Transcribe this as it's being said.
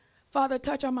Father,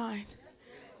 touch our minds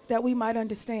that we might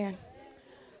understand.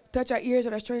 Touch our ears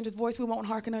that our stranger's voice we won't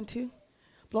hearken unto.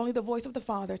 But only the voice of the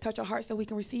Father. Touch our hearts that we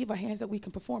can receive, our hands that we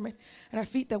can perform it, and our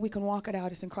feet that we can walk it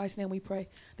out. It's in Christ's name we pray.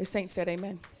 The saints said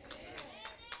amen.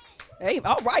 Hey,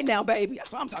 all right now, baby.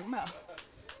 That's what I'm talking about.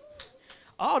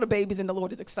 All the babies in the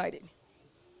Lord is excited.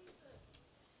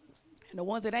 And the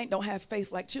ones that ain't don't have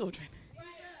faith like children.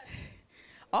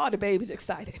 All the babies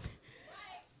excited.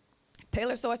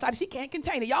 Taylor's so excited she can't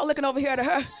contain it. Y'all looking over here at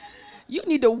her. You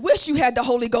need to wish you had the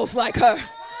Holy Ghost like her.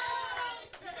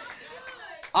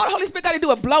 All the Holy Spirit got to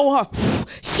do is blow on her.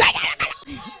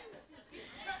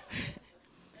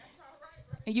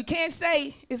 And you can't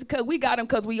say it's because we got him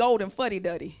because we old and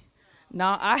fuddy-duddy.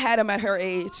 No, I had him at her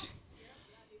age.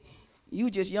 You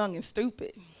just young and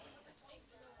stupid.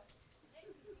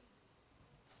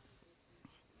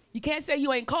 You can't say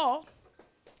you ain't called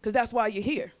because that's why you're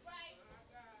here.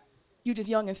 You just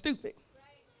young and stupid.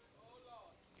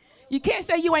 You can't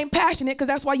say you ain't passionate because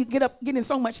that's why you get in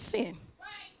so much sin.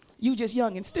 You just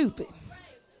young and stupid.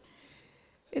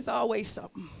 It's always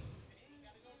something.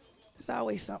 It's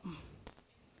always something.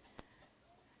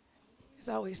 It's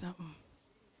always something.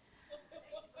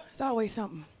 It's always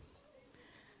something.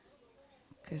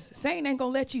 Because Satan ain't going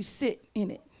to let you sit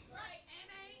in it.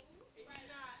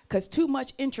 Because too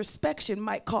much introspection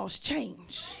might cause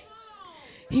change.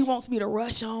 He wants me to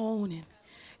rush on and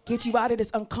get you out of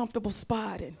this uncomfortable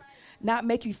spot and not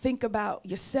make you think about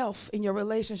yourself in your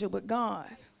relationship with God.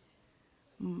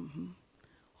 Mm-hmm.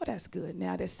 Well, that's good.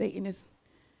 Now that Satan has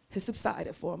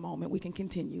subsided for a moment, we can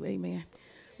continue. Amen.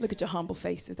 Look at your humble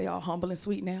faces. They all humble and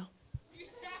sweet now.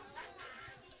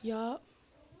 Yup.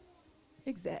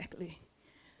 Exactly.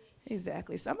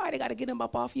 Exactly. Somebody got to get him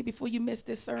up off you before you miss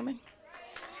this sermon.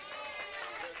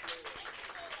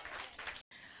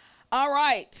 All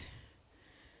right.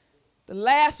 The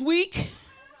last week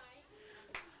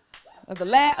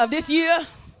of this year,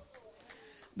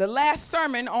 the last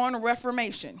sermon on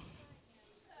Reformation.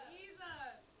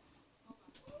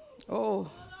 Oh,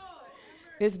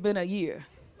 it's been a year.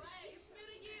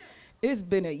 It's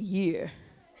been a year.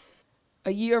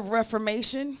 A year of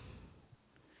Reformation.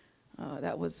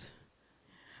 That was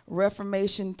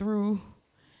Reformation through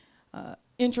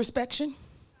introspection.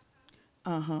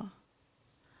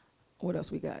 What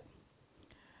else we got?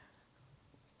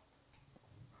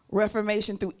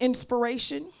 Reformation through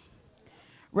inspiration.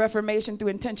 Reformation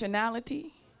through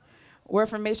intentionality.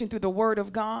 Reformation through the Word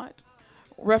of God.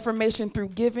 Reformation through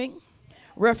giving.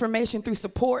 Reformation through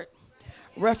support.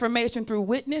 Reformation through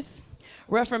witness.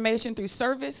 Reformation through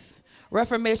service.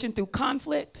 Reformation through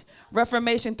conflict.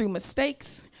 Reformation through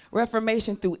mistakes.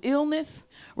 Reformation through illness.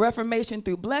 Reformation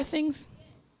through blessings.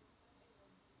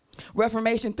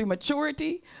 Reformation through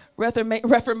maturity.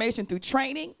 Reformation through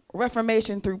training.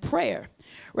 Reformation through prayer.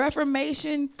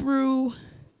 Reformation through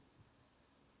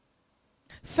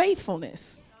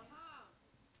faithfulness.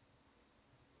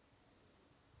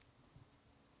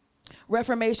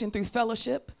 Reformation through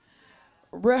fellowship.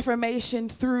 Reformation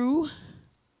through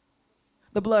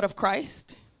the blood of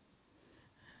Christ.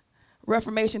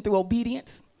 Reformation through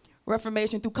obedience.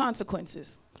 Reformation through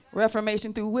consequences.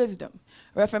 Reformation through wisdom.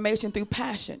 Reformation through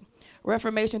passion.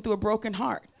 Reformation through a broken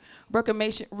heart.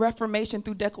 Reformation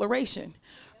through declaration.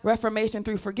 Reformation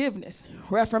through forgiveness.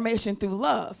 Reformation through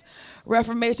love.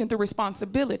 Reformation through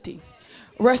responsibility.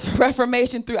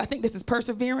 Reformation through, I think this is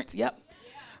perseverance. Yep.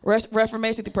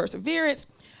 Reformation through perseverance.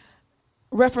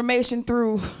 Reformation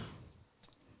through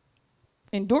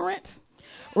endurance.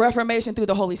 Reformation through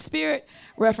the Holy Spirit.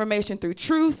 Reformation through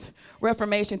truth.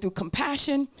 Reformation through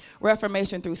compassion.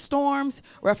 Reformation through storms.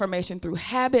 Reformation through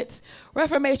habits.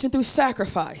 Reformation through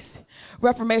sacrifice.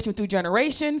 Reformation through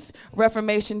generations.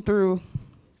 Reformation through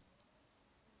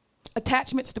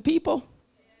attachments to people.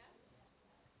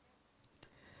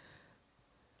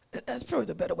 That's probably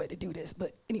a better way to do this,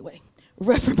 but anyway,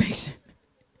 Reformation.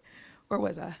 Where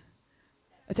was I?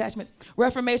 Attachments.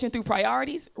 Reformation through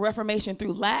priorities. Reformation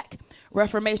through lack.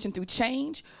 Reformation through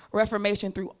change.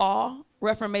 Reformation through awe.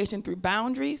 Reformation through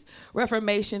boundaries.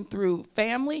 Reformation through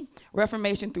family.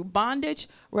 Reformation through bondage.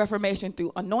 Reformation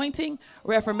through anointing.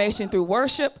 Reformation through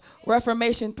worship.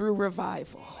 Reformation through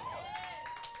revival.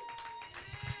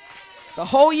 It's a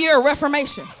whole year of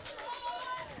reformation.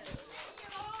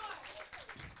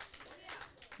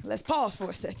 Let's pause for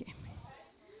a second.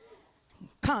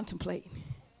 Contemplate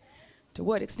to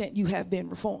what extent you have been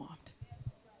reformed.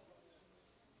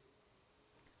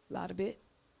 A lot of it,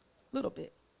 little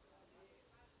bit.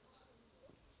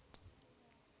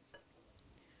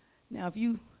 Now, if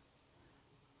you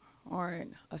are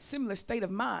in a similar state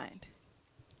of mind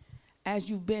as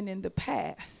you've been in the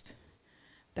past,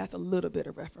 That's a little bit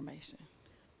of reformation.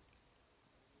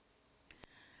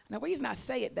 Now, the reason I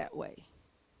say it that way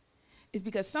is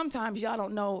because sometimes y'all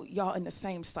don't know y'all in the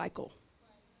same cycle.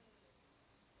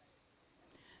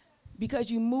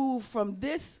 Because you move from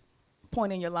this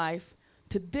point in your life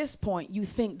to this point, you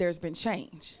think there's been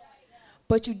change.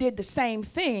 But you did the same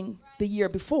thing the year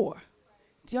before.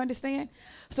 Do you understand?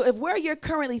 So if where you're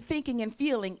currently thinking and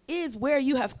feeling is where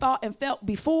you have thought and felt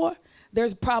before,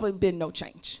 there's probably been no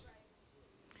change.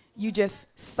 You just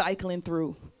cycling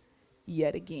through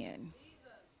yet again.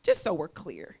 Just so we're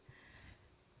clear.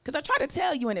 Because I try to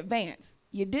tell you in advance,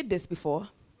 you did this before.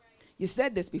 You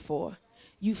said this before.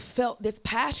 You felt this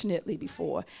passionately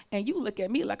before. And you look at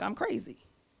me like I'm crazy.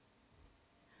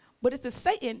 But it's the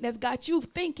Satan that's got you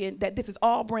thinking that this is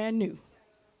all brand new.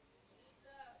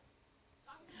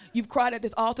 You've cried at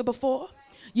this altar before.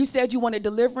 You said you wanted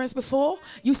deliverance before.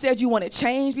 You said you wanted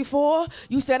change before.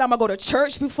 You said I'm going to go to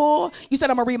church before. You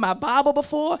said I'm going to read my Bible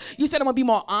before. You said I'm going to be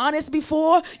more honest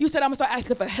before. You said I'm going to start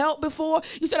asking for help before.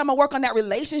 You said I'm going to work on that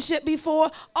relationship before.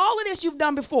 All of this you've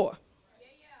done before.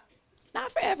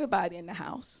 Not for everybody in the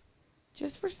house,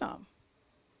 just for some.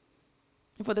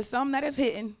 And for the some that is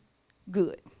hitting,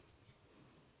 good.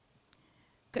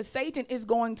 Because Satan is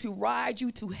going to ride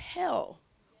you to hell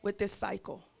with this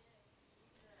cycle.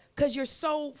 Because you're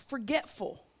so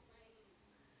forgetful.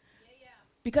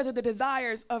 Because of the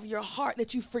desires of your heart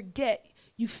that you forget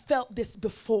you felt this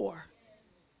before.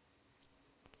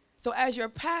 So as your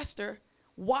pastor,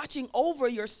 watching over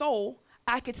your soul,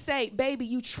 I could say, baby,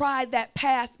 you tried that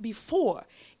path before.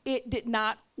 It did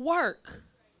not work.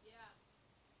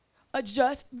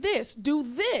 Adjust this, do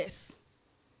this,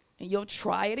 and you'll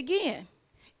try it again.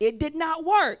 It did not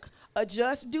work.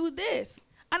 Adjust, do this.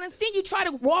 I done seen you try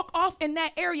to walk off in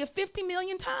that area 50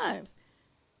 million times.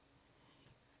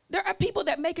 There are people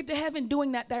that make it to heaven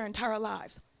doing that their entire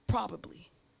lives, probably.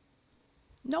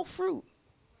 No fruit,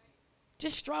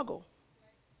 just struggle.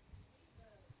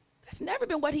 That's never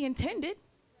been what he intended.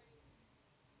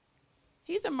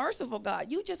 He's a merciful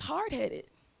God. You just hard-headed.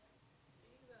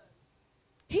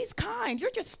 He's kind.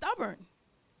 You're just stubborn.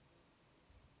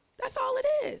 That's all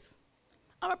it is.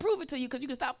 I'm going to prove it to you because you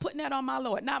can stop putting that on my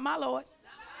Lord. Not my Lord.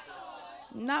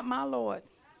 Not my Lord.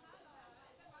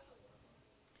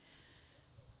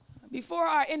 Before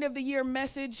our end of the year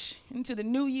message into the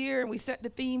new year, and we set the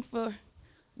theme for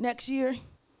next year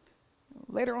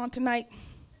later on tonight.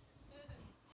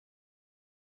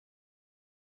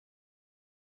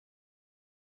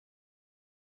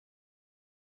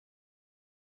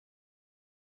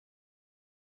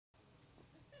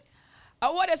 I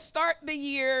want to start the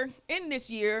year, in this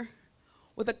year,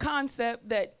 with a concept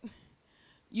that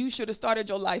you should have started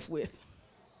your life with.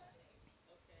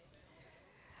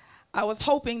 I was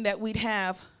hoping that we'd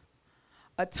have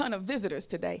a ton of visitors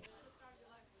today.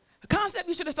 A concept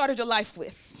you should have started your life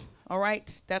with. All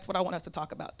right? That's what I want us to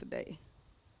talk about today.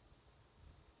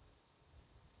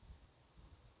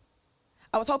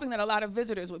 I was hoping that a lot of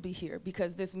visitors would be here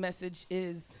because this message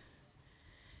is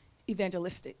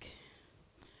evangelistic.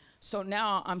 So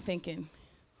now I'm thinking,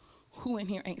 who in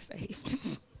here ain't saved?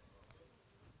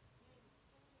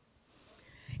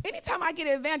 Anytime I get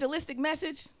an evangelistic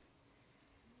message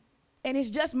and it's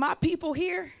just my people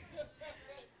here,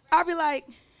 I'll be like,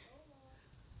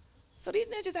 so these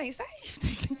ninjas ain't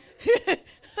saved?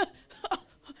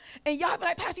 And y'all be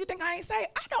like, Pastor, you think I ain't saved?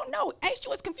 I don't know. Ain't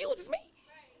you as confused as me?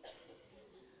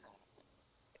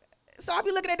 So I'll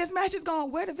be looking at this message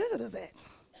going, where the visitors at?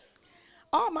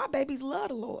 All my babies love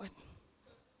the Lord.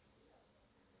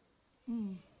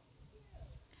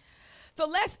 So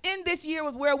let's end this year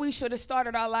with where we should have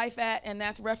started our life at, and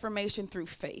that's reformation through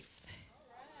faith.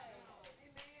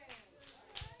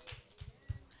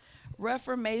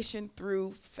 Reformation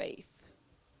through faith.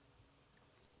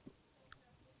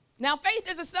 Now,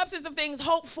 faith is a substance of things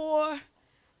hoped for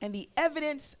and the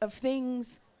evidence of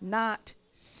things not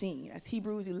seen. That's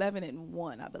Hebrews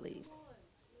 11:1, I believe.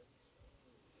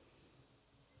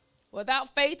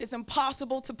 Without faith, it's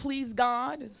impossible to please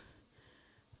God. There's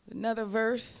another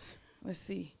verse. Let's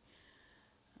see.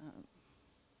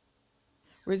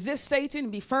 Resist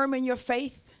Satan, be firm in your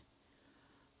faith.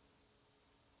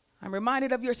 I'm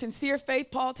reminded of your sincere faith,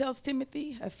 Paul tells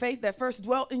Timothy, a faith that first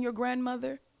dwelt in your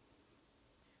grandmother.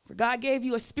 For God gave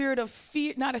you a spirit of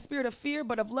fear, not a spirit of fear,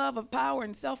 but of love, of power,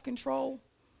 and self-control.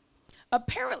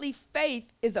 Apparently,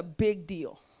 faith is a big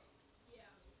deal.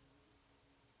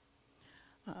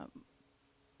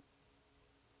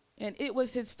 And it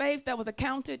was his faith that was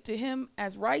accounted to him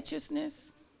as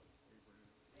righteousness.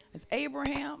 As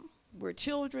Abraham, we're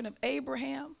children of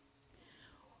Abraham.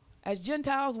 As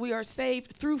Gentiles, we are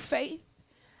saved through faith.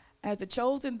 As the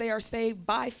chosen, they are saved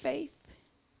by faith.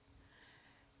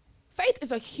 Faith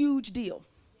is a huge deal.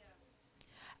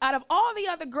 Out of all the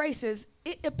other graces,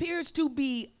 it appears to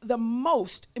be the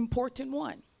most important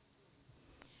one.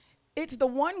 It's the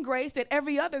one grace that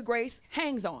every other grace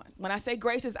hangs on. When I say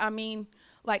graces, I mean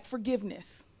like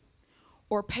forgiveness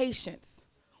or patience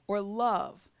or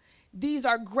love. These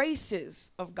are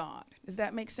graces of God. Does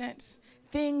that make sense?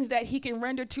 Things that he can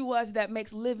render to us that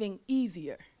makes living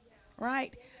easier,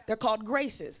 right? They're called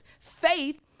graces.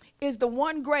 Faith is the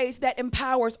one grace that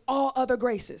empowers all other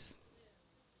graces.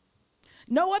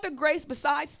 No other grace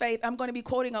besides faith. I'm going to be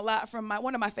quoting a lot from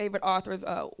one of my favorite authors,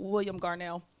 William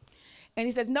Garnell. And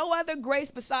he says, no other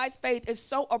grace besides faith is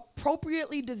so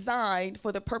appropriately designed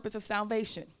for the purpose of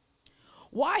salvation.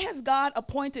 Why has God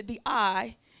appointed the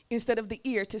eye instead of the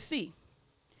ear to see,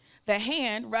 the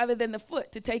hand rather than the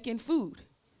foot to take in food?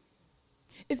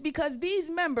 It's because these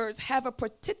members have a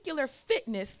particular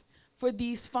fitness for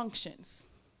these functions.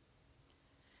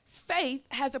 Faith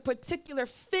has a particular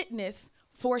fitness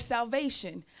for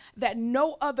salvation that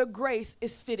no other grace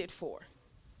is fitted for.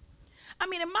 I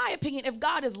mean, in my opinion, if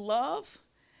God is love,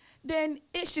 then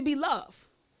it should be love.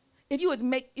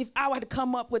 If I were to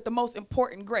come up with the most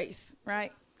important grace,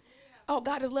 right? Oh,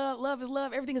 God is love, love is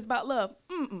love, everything is about love.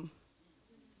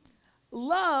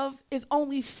 Love is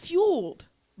only fueled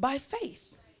by faith.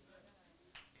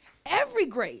 Every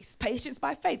grace, patience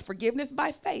by faith, forgiveness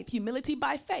by faith, humility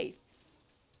by faith,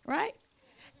 right?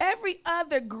 Every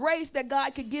other grace that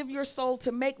God could give your soul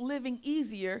to make living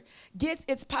easier gets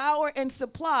its power and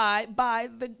supply by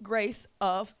the grace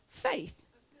of faith.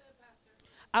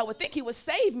 I would think he would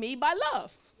save me by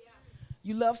love.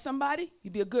 You love somebody, you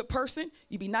be a good person,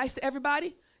 you be nice to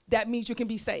everybody, that means you can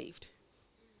be saved.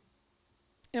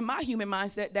 In my human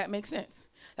mindset, that makes sense.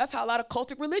 That's how a lot of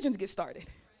cultic religions get started,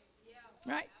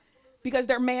 right? Because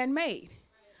they're man-made.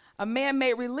 A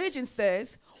man-made religion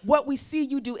says what we see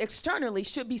you do externally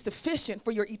should be sufficient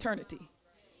for your eternity.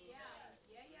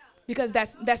 Because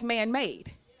that's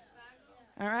man-made.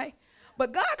 All right?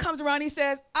 But God comes around and he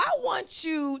says, I want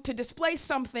you to display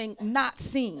something not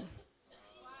seen.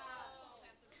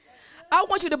 I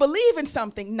want you to believe in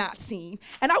something not seen.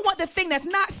 And I want the thing that's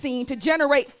not seen to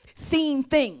generate seen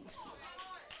things.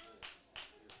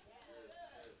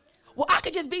 Well, I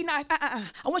could just be nice. I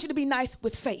want you to be nice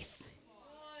with faith.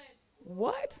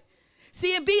 What?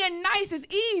 See, and being nice is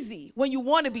easy when you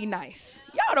want to be nice.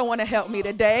 Y'all don't want to help me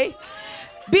today.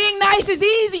 Being nice is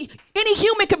easy. Any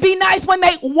human can be nice when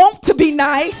they want to be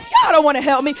nice. Y'all don't want to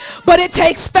help me. But it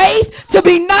takes faith to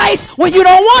be nice when you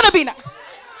don't want to be nice.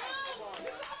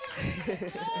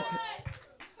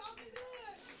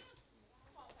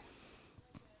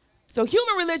 So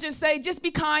human religions say just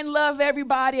be kind, love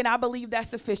everybody, and I believe that's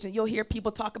sufficient. You'll hear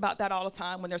people talk about that all the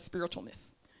time when there's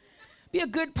spiritualness. Be a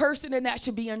good person and that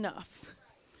should be enough.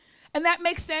 And that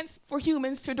makes sense for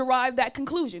humans to derive that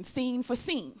conclusion, seen for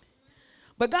seen.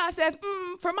 But God says,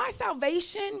 for my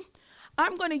salvation,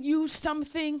 I'm going to use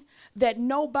something that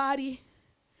nobody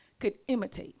could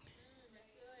imitate.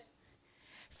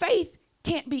 Faith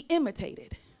can't be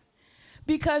imitated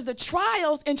because the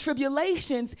trials and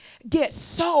tribulations get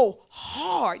so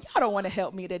hard. Y'all don't want to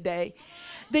help me today.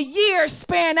 The years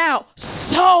span out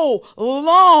so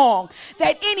long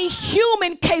that any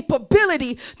human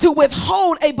capability to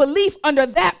withhold a belief under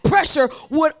that pressure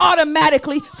would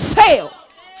automatically fail.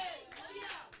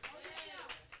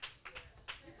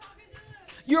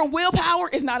 Your willpower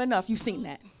is not enough. You've seen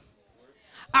that.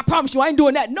 I promise you, I ain't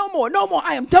doing that no more. No more.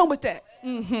 I am done with that.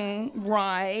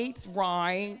 Right.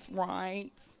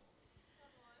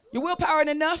 Your willpower ain't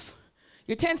enough.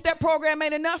 Your 10-step program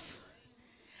ain't enough.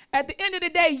 At the end of the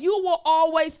day, you will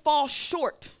always fall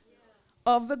short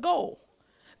of the goal.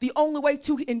 The only way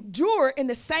to endure in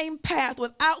the same path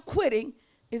without quitting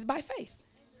is by faith.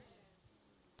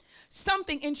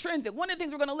 Something intrinsic. One of the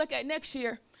things we're going to look at next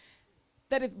year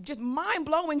that is just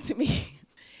mind-blowing to me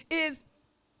is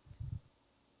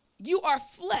you are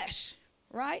flesh,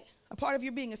 right? A part of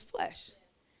your being is flesh.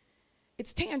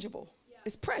 It's tangible.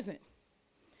 It's present.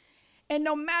 And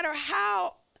no matter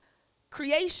how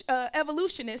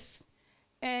evolutionists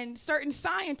and certain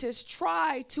scientists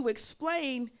try to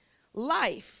explain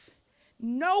life,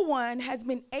 no one has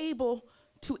been able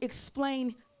to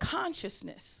explain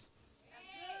consciousness.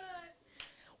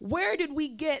 Where did we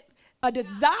get a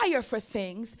desire for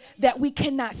things that we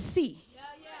cannot see?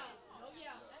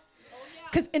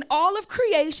 Because in all of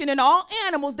creation and all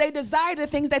animals, they desire the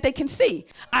things that they can see.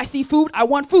 I see food, I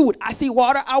want food. I see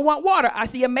water, I want water. I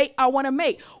see a mate, I want a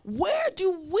mate. Where do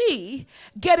we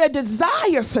get a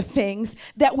desire for things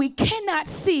that we cannot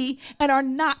see and are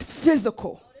not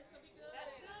physical?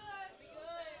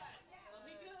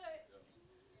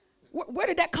 Where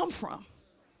did that come from?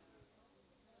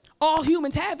 All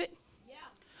humans have it. Yeah.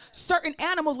 Certain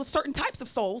animals with certain types of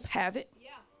souls have it.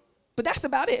 Yeah. But that's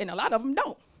about it, and a lot of them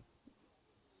don't.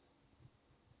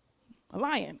 A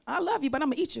lion, I love you, but I'm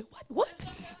going to eat you. What?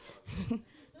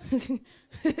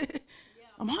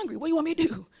 I'm hungry. What do you want me to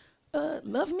do?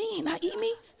 Love me, not eat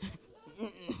me?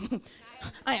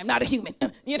 I am not a human,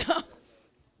 you know?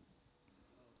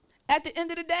 At the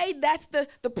end of the day, that's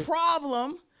the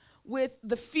problem with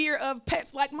the fear of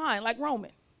pets like mine, like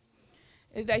Roman,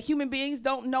 is that human beings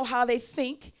don't know how they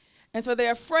think, and so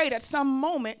they're afraid at some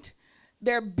moment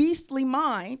their beastly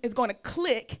mind is going to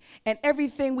click, and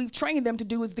everything we've trained them to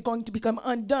do is going to become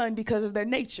undone because of their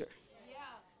nature. Yeah.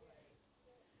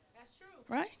 That's true.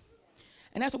 Right?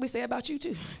 And that's what we say about you too.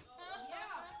 Yeah.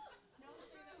 No,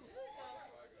 it's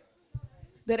true.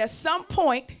 That at some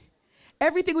point,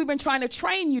 everything we've been trying to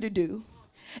train you to do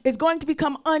is going to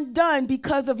become undone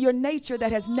because of your nature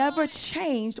that has never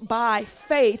changed by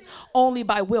faith, only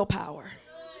by willpower.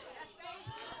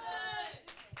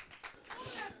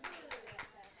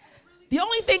 The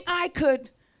only thing I could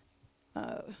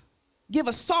give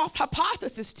a soft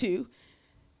hypothesis to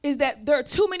is that there are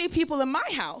too many people in my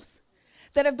house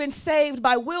that have been saved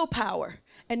by willpower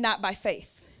and not by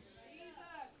faith.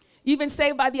 You've been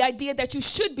saved by the idea that you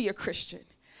should be a Christian,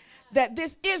 that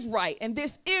this is right and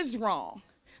this is wrong,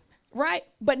 right?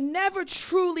 But never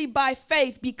truly by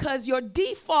faith, because your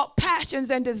default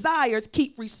passions and desires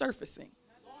keep resurfacing,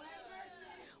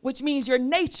 which means your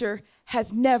nature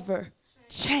has never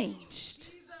changed.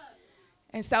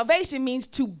 And salvation means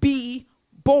to be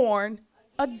born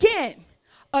again,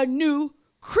 a new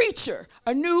creature,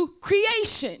 a new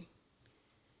creation.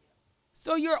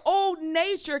 So your old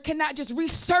nature cannot just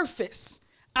resurface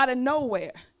out of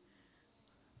nowhere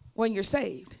when you're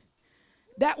saved.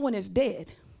 That one is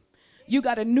dead. You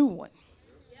got a new one.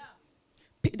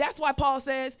 That's why Paul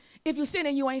says, if you sin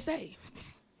and you ain't saved.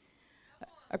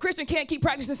 A Christian can't keep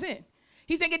practicing sin.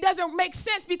 He's saying it doesn't make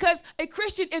sense, because a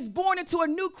Christian is born into a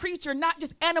new creature, not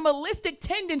just animalistic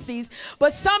tendencies,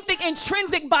 but something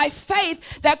intrinsic by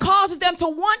faith that causes them to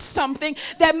want something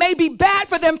that may be bad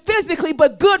for them physically,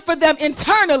 but good for them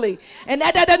internally. And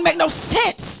that doesn't make no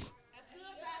sense.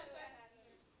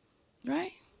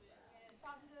 Right?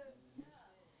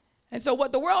 And so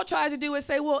what the world tries to do is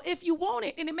say, well, if you want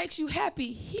it and it makes you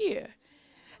happy here,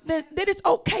 then it's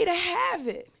okay to have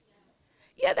it.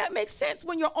 Yeah, that makes sense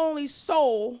when you're only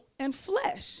soul and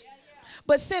flesh.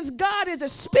 But since God is a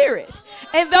spirit,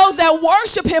 and those that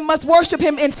worship him must worship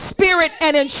him in spirit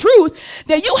and in truth,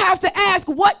 then you have to ask,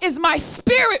 what is my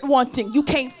spirit wanting? You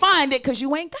can't find it because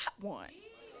you ain't got one.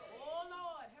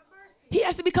 He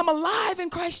has to become alive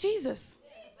in Christ Jesus.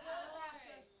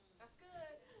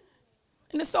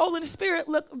 And the soul and the spirit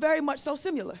look very much so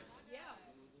similar.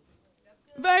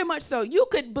 Very much so. You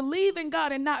could believe in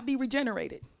God and not be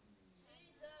regenerated.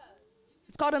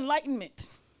 It's called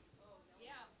enlightenment.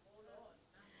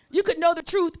 You could know the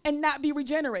truth and not be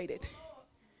regenerated.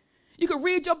 You could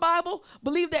read your Bible,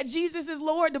 believe that Jesus is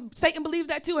Lord. Satan believes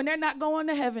that too, and they're not going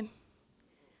to heaven.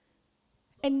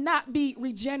 And not be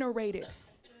regenerated.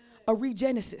 A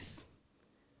regenesis.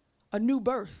 A new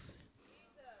birth.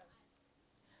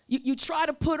 You try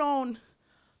to put on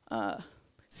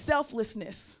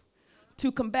selflessness to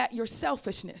combat your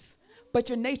selfishness, but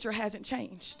your nature hasn't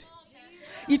changed.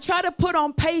 You try to put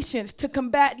on patience to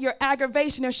combat your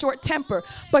aggravation and short temper,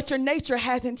 but your nature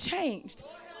hasn't changed.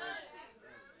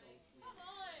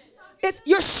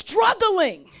 You're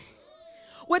struggling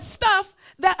with stuff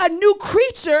that a new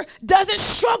creature doesn't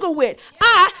struggle with.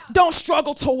 I don't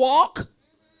struggle to walk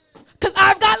because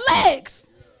I've got legs.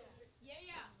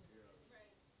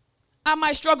 I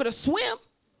might struggle to swim.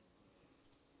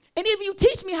 And if you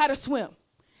teach me how to swim,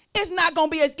 it's not going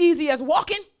to be as easy as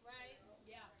walking.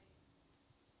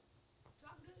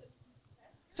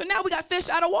 So now we got fish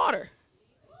out of water.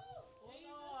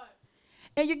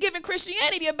 And you're giving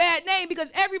Christianity a bad name because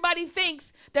everybody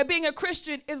thinks that being a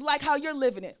Christian is like how you're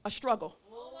living it, a struggle.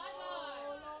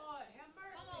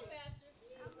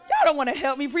 Y'all don't want to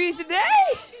help me preach today.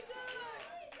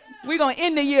 We're going to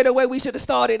end the year the way we should have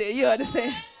started it. You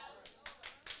understand?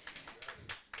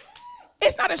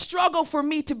 It's not a struggle for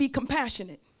me to be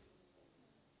compassionate.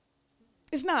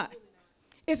 It's not.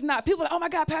 It's not. People are like, oh my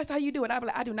God, Pastor, how you doing? I'm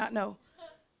like, I do not know.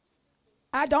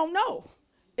 I don't know.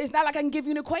 It's not like I can give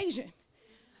you an equation.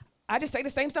 I just say the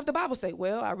same stuff the Bible say.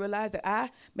 Well, I realize that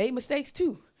I made mistakes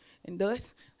too. And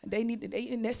thus, and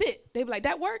that's it. They be like,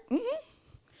 that work? Mm-hmm.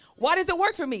 Why does it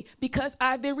work for me? Because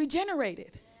I've been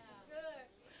regenerated.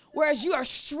 Whereas you are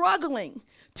struggling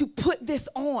to put this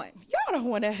on. Y'all don't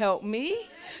want to help me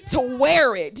to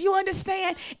wear it. Do you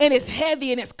understand? And it's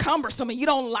heavy and it's cumbersome and you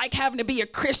don't like having to be a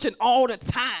Christian all the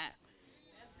time.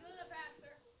 That's good,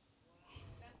 Pastor.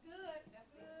 That's good. That's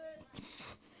good.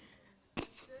 That's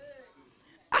good.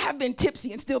 I have been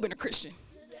tipsy and still been a Christian.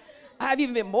 I have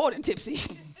even been more than tipsy.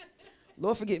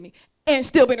 Lord forgive me. And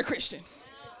still been a Christian.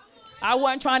 I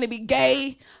wasn't trying to be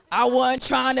gay. I wasn't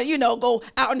trying to, go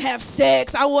out and have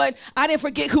sex. I didn't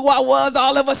forget who I was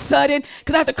all of a sudden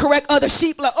because I had to correct other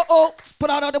sheep. Like, put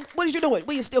out all the, what are you doing?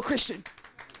 We are still Christian.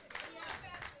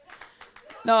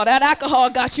 No, that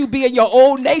alcohol got you being your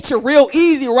old nature real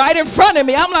easy right in front of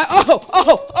me. I'm like,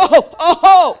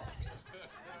 oh.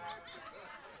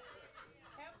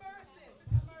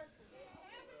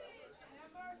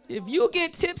 If you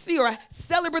get tipsy or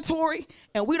celebratory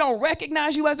and we don't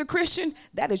recognize you as a Christian,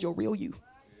 that is your real you.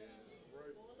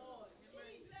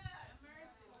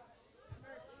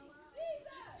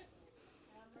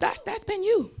 That's been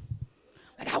you.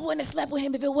 Like, I wouldn't have slept with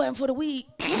him if it wasn't for the weed.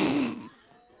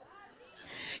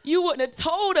 You wouldn't have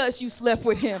told us you slept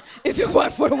with him if it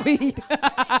wasn't for the weed.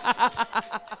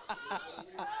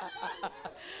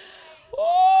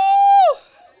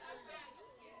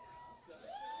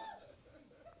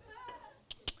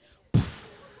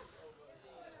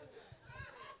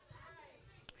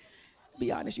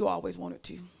 Be honest, you always wanted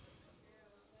to.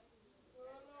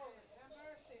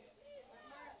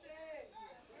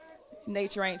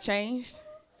 Nature ain't changed.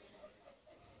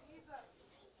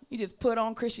 You just put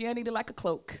on Christianity like a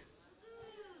cloak.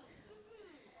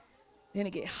 Then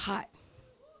it get hot.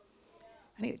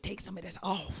 I need to take some of this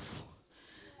off.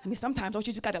 I mean, sometimes don't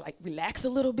you just gotta relax a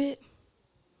little bit?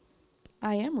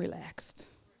 I am relaxed.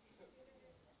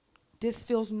 This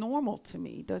feels normal to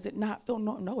me. Does it not feel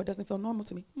normal? No, it doesn't feel normal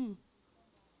to me.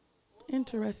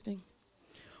 Interesting.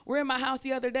 We're in my house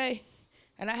the other day,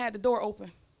 and I had the door open.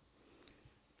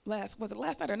 Was it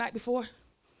last night or night before? It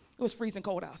was freezing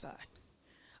cold outside.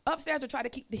 Upstairs, I try to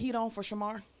keep the heat on for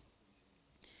Shamar.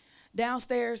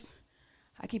 Downstairs,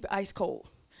 I keep it ice cold.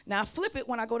 Now, I flip it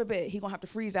when I go to bed. He's going to have to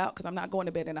freeze out because I'm not going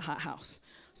to bed in a hot house.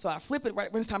 So I flip it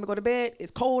right when it's time to go to bed.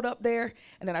 It's cold up there,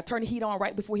 and then I turn the heat on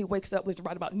right before he wakes up. It's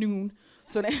right about noon.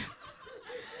 So then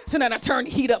I turn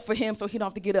the heat up for him so he don't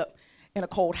have to get up in a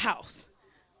cold house.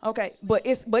 Okay, but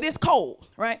it's cold,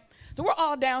 right? So we're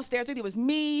all downstairs. It was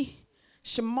me,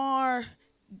 Shamar,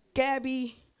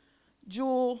 Gabby,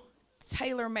 Jewel,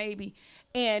 Taylor maybe,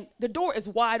 and the door is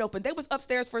wide open. They was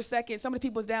upstairs for a second. Some of the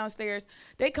people was downstairs.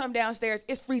 They come downstairs.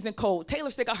 It's freezing cold. Taylor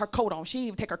still got her coat on. She didn't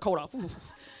even take her coat off. Ooh.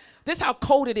 This is how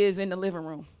cold it is in the living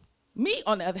room. Me,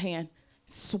 on the other hand,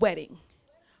 sweating,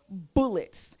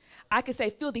 bullets. I could say,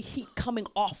 feel the heat coming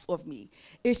off of me.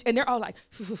 And they're all like,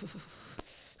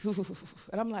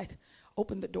 and I'm like,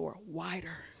 open the door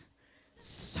wider.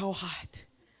 So hot.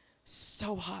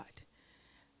 So hot.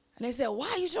 And they said, why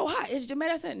are you so hot? Is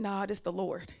Jermaine? I said, nah, this is the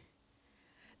Lord.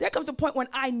 There comes a point when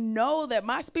I know that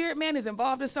my spirit man is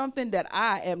involved in something that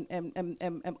I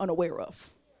am unaware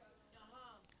of.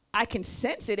 I can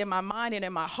sense it in my mind and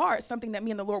in my heart, something that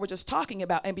me and the Lord were just talking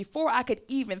about. And before I could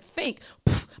even think,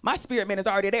 my spirit man is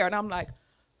already there. And I'm like,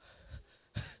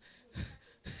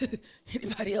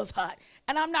 anybody else hot?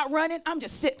 And I'm not running.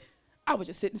 I was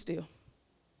just sitting still.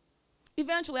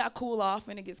 Eventually I cool off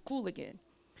and it gets cool again.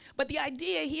 But the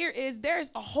idea here is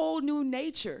there's a whole new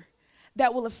nature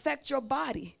that will affect your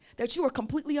body that you are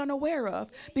completely unaware of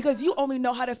because you only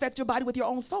know how to affect your body with your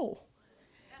own soul.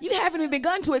 You haven't even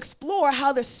begun to explore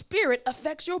how the spirit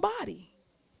affects your body.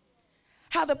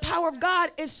 How the power of God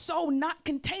is so not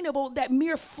containable that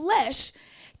mere flesh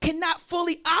cannot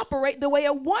fully operate the way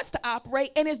it wants to operate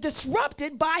and is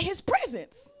disrupted by his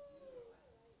presence.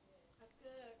 That's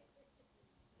good.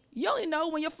 You only know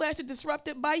when your flesh is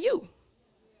disrupted by you.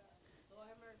 Lord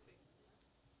have mercy.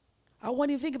 I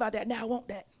won't even think about that. Now I want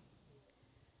that.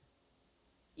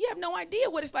 You have no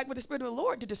idea what it's like with the Spirit of the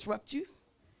Lord to disrupt you,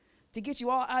 to get you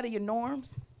all out of your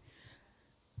norms.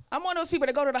 I'm one of those people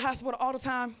that go to the hospital all the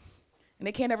time and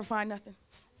they can't ever find nothing.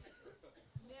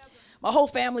 Never. My whole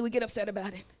family, we get upset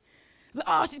about it.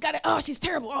 Oh, she's got it. Oh, she's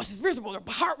terrible. Oh, she's miserable. Her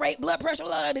heart rate, blood pressure,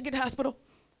 blah, blah, to get to the hospital.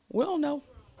 We don't know.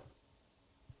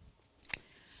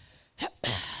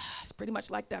 It's pretty much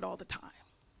like that all the time.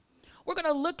 We're going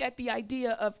to look at the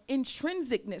idea of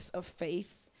intrinsicness of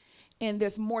faith and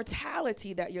this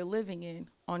mortality that you're living in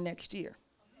on next year.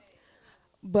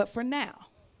 But for now,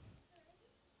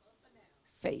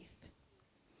 faith.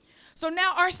 So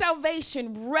now our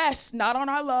salvation rests not on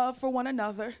our love for one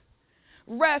another,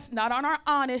 rests not on our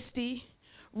honesty,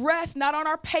 rests not on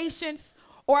our patience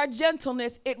or our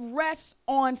gentleness, it rests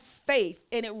on faith.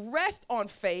 And it rests on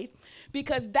faith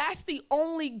because that's the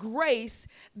only grace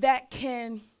that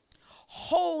can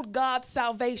hold God's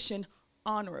salvation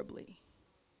honorably.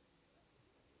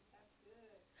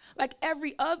 Like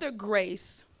every other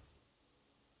grace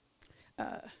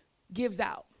gives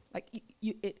out, like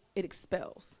it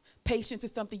expels. Patience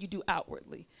is something you do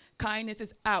outwardly. Kindness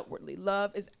is outwardly.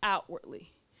 Love is outwardly.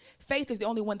 Faith is the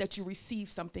only one that you receive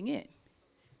something in,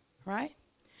 right?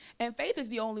 And faith is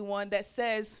the only one that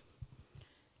says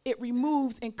it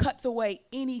removes and cuts away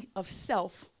any of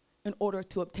self in order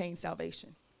to obtain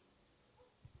salvation.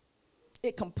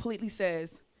 It completely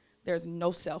says there's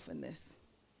no self in this.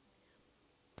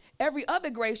 Every other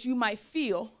grace, you might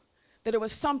feel that it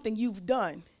was something you've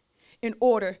done in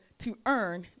order to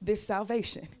earn this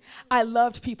salvation. I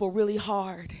loved people really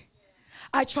hard.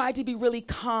 I tried to be really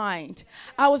kind.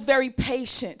 I was very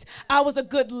patient. I was a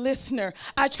good listener.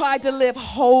 I tried to live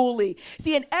holy.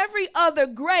 See, in every other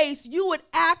grace, you would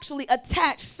actually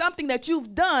attach something that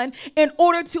you've done in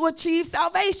order to achieve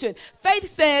salvation. Faith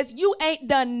says you ain't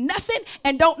done nothing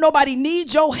and don't nobody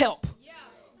need your help.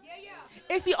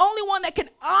 It's the only one that can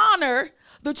honor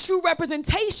the true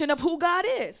representation of who God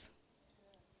is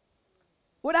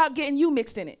without getting you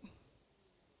mixed in it.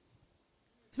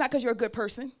 It's not because you're a good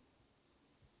person.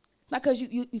 It's not because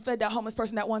you fed that homeless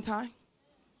person that one time.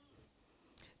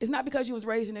 It's not because you was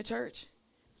raised in the church.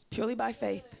 It's purely by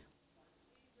faith.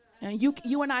 And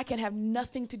you and I can have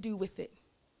nothing to do with it.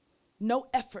 No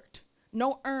effort,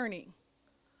 no earning,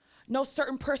 no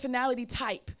certain personality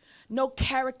type, no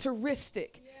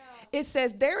characteristic. It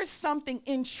says there is something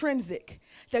intrinsic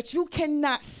that you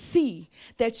cannot see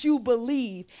that you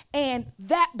believe, and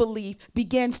that belief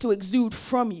begins to exude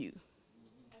from you.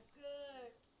 That's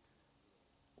good.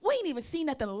 We ain't even seen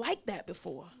nothing like that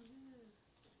before.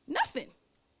 Nothing.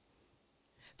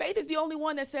 Faith is the only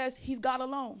one that says he's God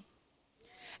alone.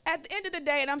 At the end of the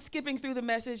day, and I'm skipping through the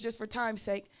message just for time's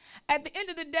sake, at the end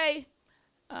of the day,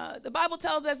 the Bible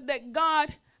tells us that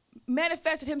God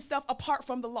manifested himself apart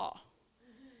from the law.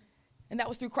 And that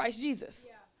was through Christ Jesus.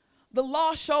 Yeah. The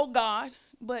law showed God,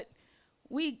 but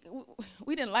we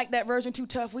didn't like that version too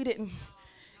tough. We didn't. No.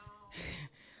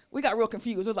 We got real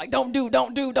confused. It was like, don't do. Do.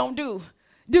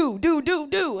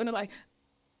 And they're like,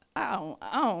 I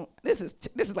don't. This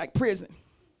is like prison.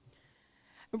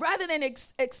 Rather than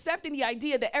accepting the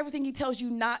idea that everything he tells you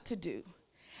not to do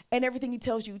and everything he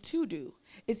tells you to do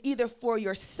is either for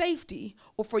your safety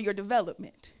or for your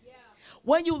development.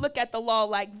 When you look at the law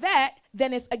like that,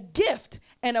 then it's a gift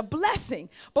and a blessing.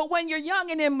 But when you're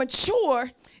young and immature,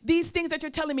 these things that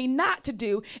you're telling me not to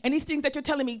do and these things that you're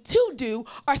telling me to do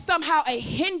are somehow a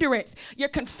hindrance. You're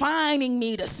confining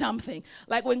me to something.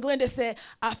 Like when Glenda said,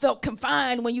 I felt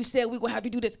confined when you said we will have to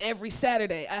do this every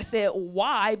Saturday. I said,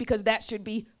 why? Because that should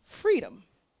be freedom.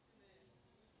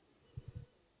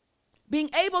 Being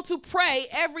able to pray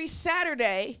every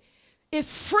Saturday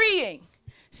is freeing.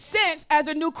 Since, as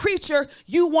a new creature,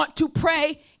 you want to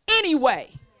pray anyway.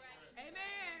 Amen.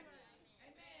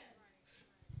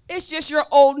 It's just your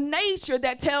old nature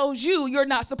that tells you you're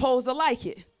not supposed to like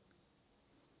it.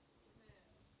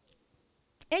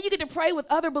 And you get to pray with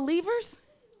other believers.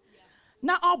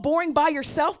 Not all boring by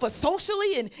yourself, but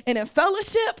socially and in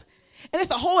fellowship. And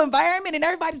it's a whole environment and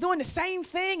everybody's doing the same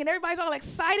thing and everybody's all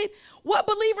excited. What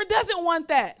believer doesn't want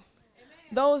that? Amen.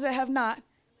 Those that have not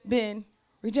been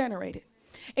regenerated.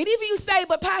 And even you say,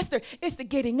 but Pastor, it's the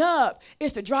getting up,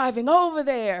 it's the driving over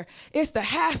there, it's the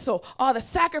hassle, all the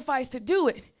sacrifice to do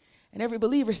it. And every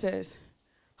believer says,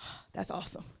 oh, that's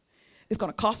awesome. It's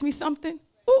going to cost me something.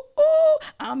 Ooh,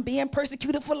 I'm being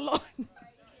persecuted for the Lord.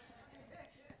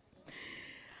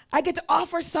 I get to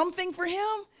offer something for him.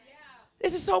 Yeah.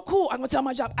 This is so cool. I'm going to tell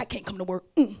my job, I can't come to work.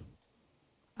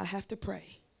 I have to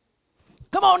pray.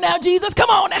 Come on now, Jesus,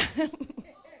 come on now.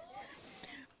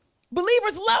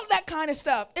 Believers love that kind of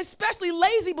stuff, especially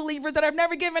lazy believers that have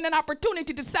never given an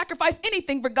opportunity to sacrifice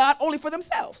anything for God, only for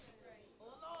themselves.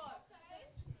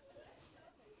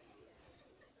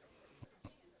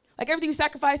 Like everything you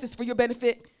sacrifice is for your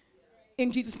benefit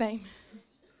in Jesus' name.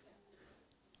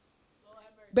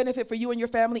 Benefit for you and your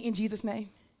family in Jesus' name.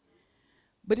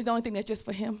 But it's the only thing that's just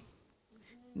for him,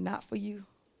 not for you.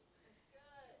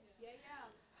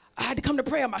 I had to come to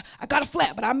prayer. I got a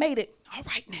flat, but I made it. All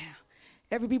right now.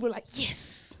 Every people are like,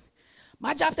 yes.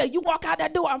 My job said, you walk out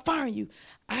that door, I'm firing you.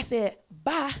 I said,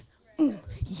 bye.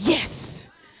 Yes.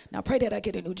 Now pray that I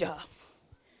get a new job.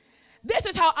 This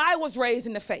is how I was raised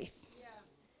in the faith. Yeah.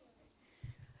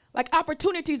 Like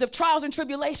opportunities of trials and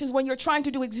tribulations when you're trying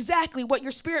to do exactly what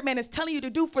your spirit man is telling you to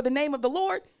do for the name of the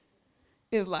Lord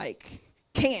is like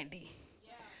candy.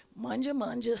 Yeah. Manja.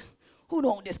 Who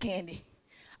don't want this candy?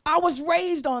 I was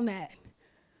raised on that.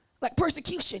 Like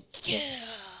persecution. Yeah.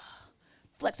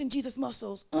 Flexing Jesus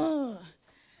muscles.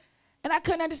 And I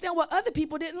couldn't understand why other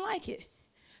people didn't like it.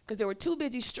 Because they were too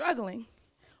busy struggling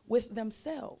with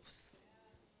themselves.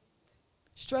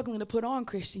 Struggling to put on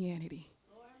Christianity.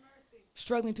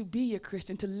 Struggling to be a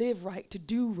Christian, to live right, to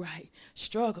do right.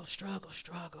 Struggle, struggle,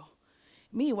 struggle.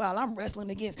 Meanwhile, I'm wrestling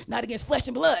not against flesh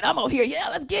and blood. I'm over here, yeah,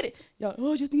 let's get it.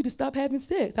 Y'all, I just need to stop having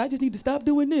sex. I just need to stop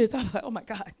doing this. I'm like, oh my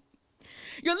God.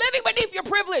 You're living beneath your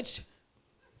privilege.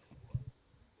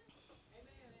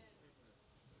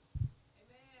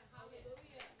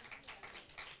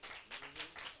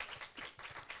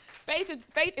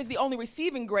 Faith is the only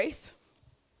receiving grace.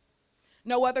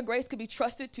 No other grace can be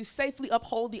trusted to safely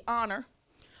uphold the honor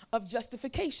of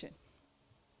justification,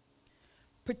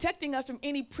 protecting us from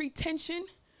any pretension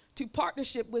to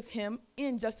partnership with him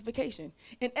in justification.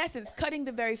 In essence, cutting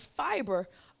the very fiber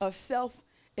of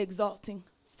self-exalting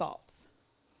thoughts.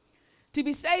 To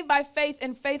be saved by faith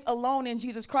and faith alone in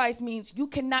Jesus Christ means you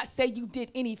cannot say you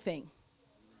did anything.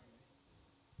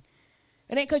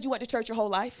 It ain't because you went to church your whole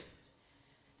life.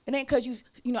 It ain't because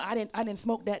I didn't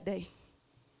smoke that day.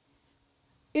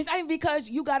 It's not even because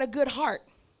you got a good heart.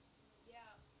 Yeah.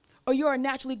 Or you're a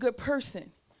naturally good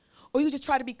person. Or you just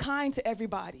try to be kind to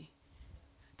everybody.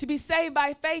 To be saved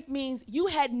by faith means you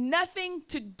had nothing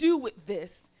to do with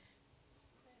this.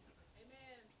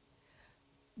 Amen.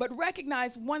 But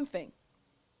recognize one thing.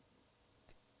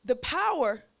 The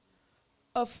power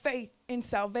of faith in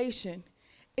salvation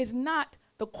is not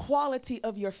the quality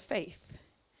of your faith,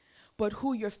 but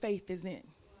who your faith is in.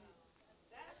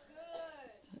 That's good.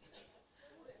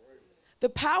 The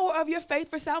power of your faith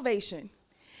for salvation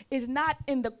is not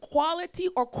in the quality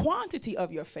or quantity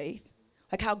of your faith,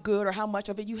 like how good or how much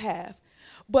of it you have,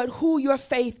 but who your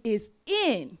faith is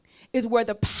in is where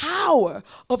the power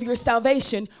of your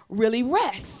salvation really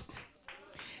rests.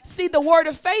 See, the word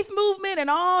of faith movement and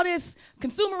all this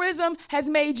consumerism has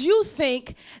made you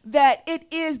think that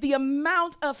it is the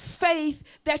amount of faith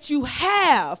that you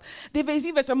have. If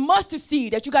it's a mustard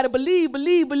seed that you got to believe,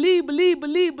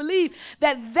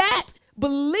 that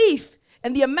belief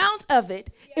and the amount of it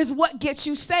is what gets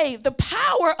you saved. The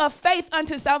power of faith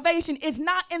unto salvation is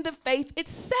not in the faith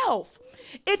itself.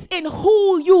 It's in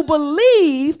who you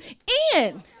believe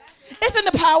in. It's in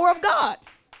the power of God.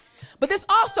 But this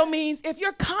also means if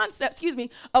your concept,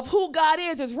 of who God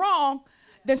is wrong,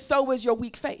 then so is your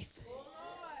weak faith.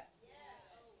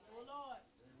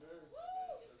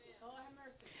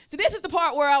 So this is the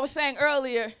part where I was saying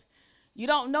earlier, you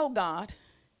don't know God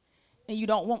and you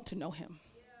don't want to know him.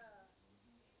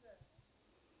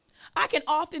 I can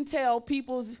often tell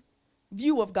people's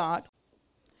view of God.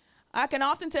 I can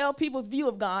often tell people's view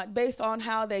of God based on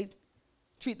how they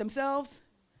treat themselves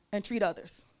and treat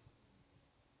others.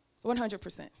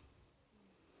 100%.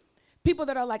 People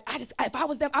that are like, if I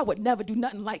was them, I would never do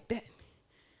nothing like that.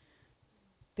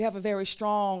 They have a very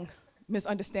strong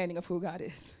misunderstanding of who God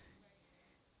is.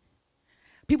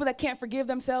 People that can't forgive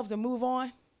themselves and move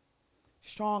on,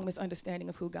 strong misunderstanding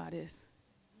of who God is.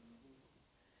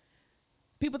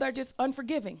 People that are just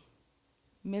unforgiving,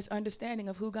 misunderstanding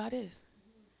of who God is.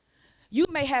 You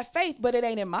may have faith, but it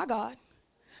ain't in my God.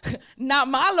 Not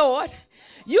my Lord.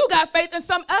 You got faith in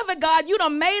some other God you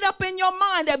done made up in your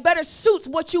mind that better suits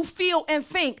what you feel and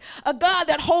think. A God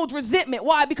that holds resentment.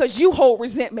 Why? Because you hold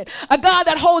resentment. A God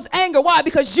that holds anger. Why?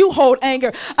 Because you hold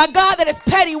anger. A God that is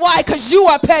petty. Why? Because you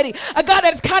are petty. A God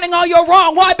that is counting all your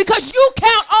wrong. Why? Because you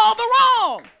count all the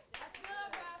wrong. That's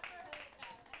good, Pastor.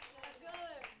 That's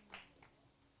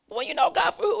good. When you know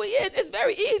God for who he is, it's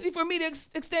very easy for me to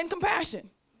extend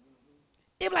compassion.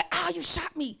 It'll be like, you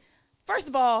shot me. First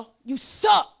of all, you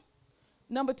suck.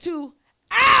 Number 2,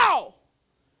 ow.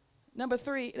 Number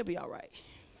 3, it'll be all right.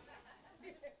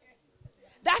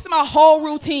 That's my whole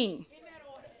routine.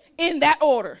 In that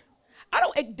order. I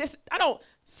don't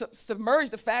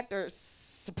submerge the fact or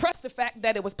suppress the fact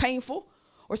that it was painful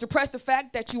or suppress the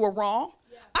fact that you were wrong.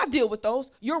 Yeah. I deal with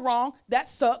those. You're wrong. That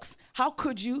sucks. How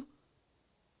could you?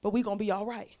 But we're going to be all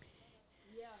right.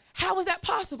 Yeah. How is that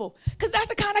possible? Because that's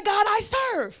the kind of God I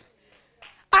serve.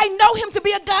 I know him to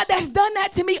be a God that's done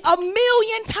that to me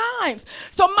 1,000,000 times.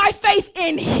 So my faith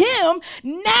in him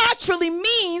naturally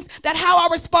means that how I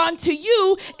respond to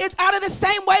you is out of the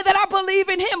same way that I believe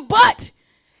in him. But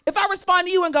if I respond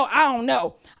to you and go, I don't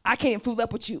know, I can't fool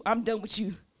up with you, I'm done with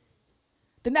you,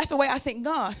 then that's the way I think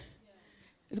God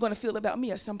is going to feel about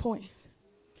me at some point.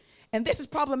 And this is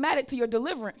problematic to your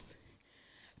deliverance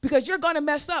because you're going to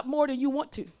mess up more than you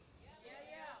want to.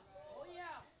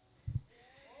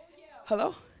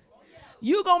 Hello?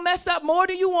 You gonna mess up more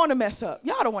than you want to mess up.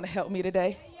 Y'all don't want to help me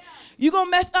today. You're going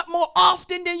to mess up more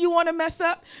often than you want to mess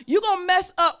up. You're going to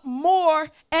mess up more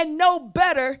and know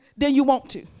better than you want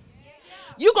to.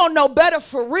 You're going to know better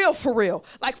for real,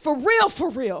 like for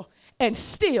real, and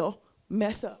still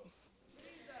mess up.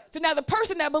 So now the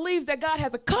person that believes that God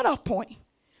has a cutoff point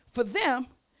for them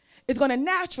is going to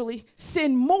naturally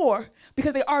sin more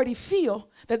because they already feel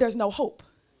that there's no hope.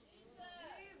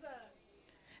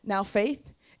 Now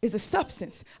faith is the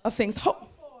substance of things hoped.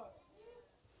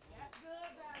 That's good,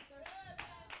 Pastor.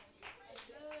 That's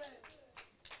good.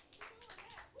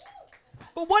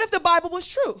 But what if the Bible was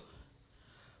true?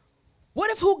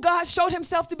 What if who God showed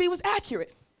himself to be was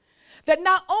accurate? That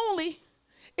not only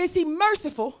is he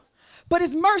merciful, but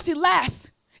his mercy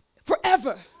lasts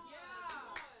forever.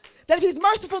 That if he's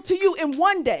merciful to you in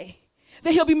one day,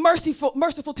 then he'll be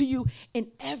merciful to you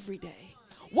in every day.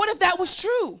 What if that was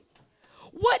true?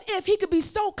 What if he could be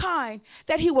so kind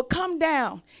that he would come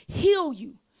down, heal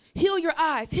you, heal your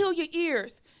eyes, heal your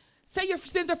ears, say your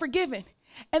sins are forgiven,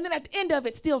 and then at the end of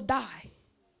it still die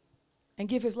and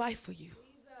give his life for you?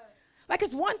 Like,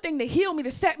 it's one thing to heal me,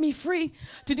 to set me free,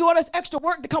 to do all this extra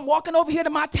work, to come walking over here to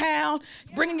my town,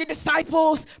 bringing your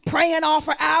disciples, praying on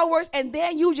for hours, and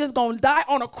then you just gonna die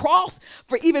on a cross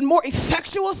for even more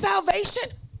effectual salvation?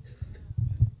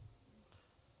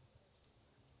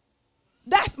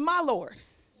 That's my Lord.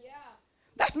 Yeah.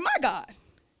 That's my God.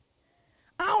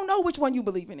 I don't know which one you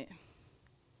believe in.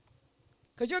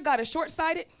 Because your God is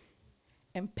short-sighted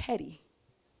and petty.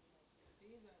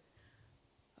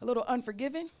 A little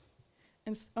unforgiving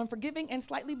and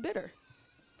slightly bitter.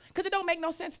 Because it don't make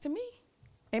no sense to me.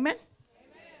 Amen?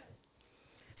 Amen.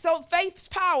 So faith's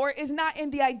power is not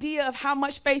in the idea of how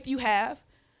much faith you have,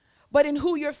 but in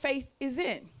who your faith is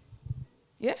in.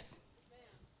 Yes?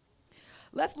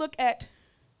 Let's look at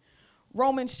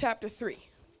Romans chapter 3.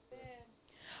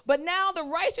 But now the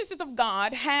righteousness of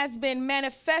God has been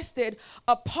manifested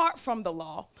apart from the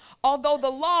law, although the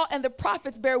law and the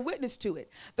prophets bear witness to it.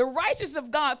 The righteousness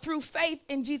of God through faith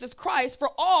in Jesus Christ for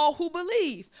all who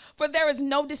believe. For there is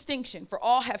no distinction, for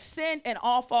all have sinned and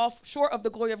all fall short of the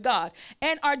glory of God,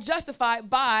 and are justified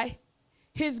by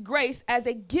his grace as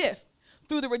a gift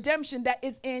through the redemption that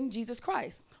is in Jesus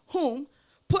Christ, whom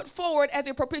put forward as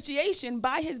a propitiation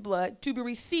by his blood to be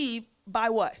received by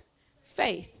what?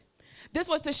 Faith. This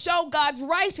was to show God's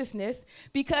righteousness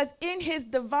because in his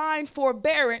divine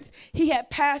forbearance, he had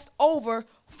passed over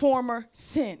former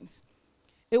sins.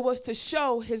 It was to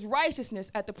show his righteousness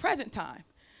at the present time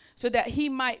so that he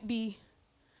might be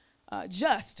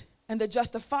just and the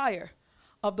justifier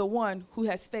of the one who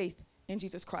has faith in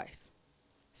Jesus Christ.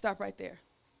 Stop right there.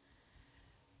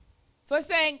 So it's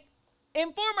saying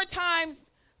in former times,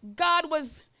 God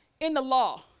was in the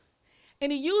law,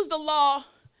 and he used the law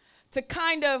to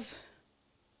kind of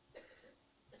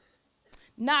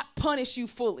not punish you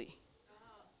fully.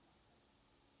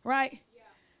 Right? Yeah.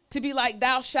 To be like,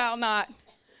 thou shalt not,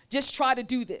 just try to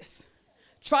do this.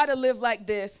 Try to live like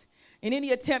this. In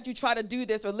any attempt you try to do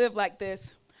this or live like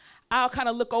this, I'll kind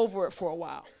of look over it for a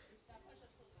while.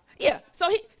 Yeah, so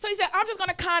he said, I'm just going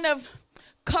to kind of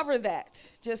cover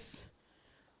that. Just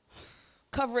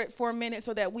cover it for a minute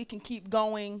so that we can keep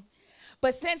going.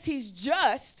 But since he's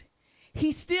just,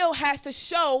 he still has to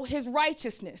show his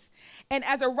righteousness. And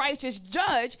as a righteous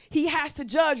judge, he has to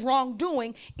judge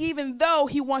wrongdoing, even though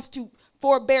he wants to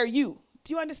forbear you.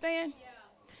 Do you understand?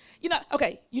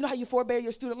 Yeah. You know how you forbear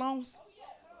your student loans? Oh, yes.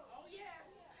 Oh, yes.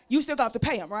 You still got to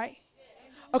pay them, right?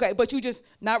 Yeah. Okay, but you just,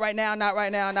 not right now, not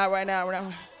right now, not right now, right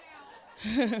now.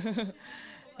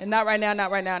 And not right now,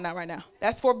 not right now, not right now.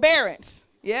 That's forbearance,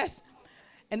 yes?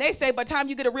 And they say by the time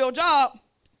you get a real job,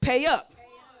 pay up.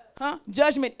 Huh?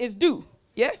 Judgment is due.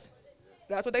 Yes?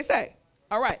 That's what they say.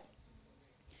 All right.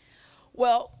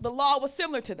 Well, the law was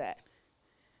similar to that.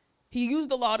 He used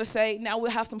the law to say, now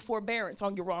we'll have some forbearance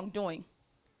on your wrongdoing.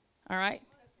 All right?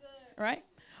 All right?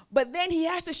 But then he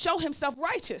has to show himself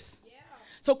righteous. Yeah.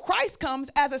 So Christ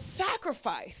comes as a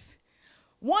sacrifice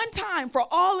one time for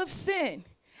all of sin.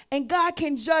 And God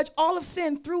can judge all of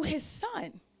sin through his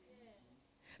son.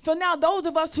 So now those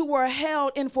of us who were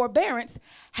held in forbearance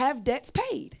have debts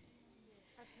paid.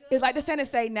 It's like the Senate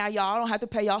say, now y'all don't have to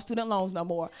pay y'all student loans no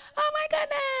more. Oh my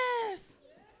goodness.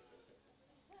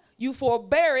 You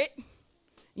forbear it.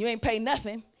 You ain't pay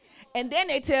nothing. And then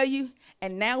they tell you,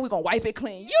 and now we're going to wipe it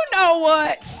clean. You know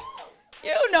what?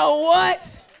 You know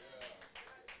what?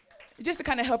 Just to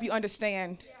kind of help you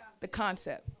understand the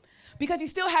concept. Because he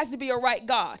still has to be a right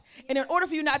God. And in order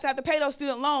for you not to have to pay those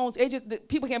student loans,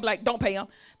 people can't be like, don't pay them.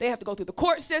 They have to go through the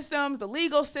court systems, the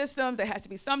legal systems. There has to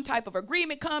be some type of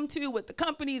agreement come to with the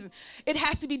companies. It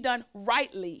has to be done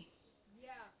rightly. Yeah.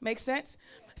 Makes sense?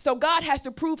 So God has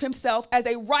to prove himself as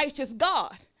a righteous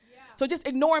God. So just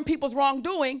ignoring people's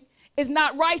wrongdoing is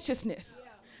not righteousness.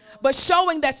 But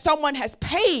showing that someone has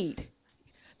paid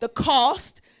the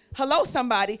cost, hello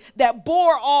somebody, that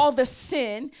bore all the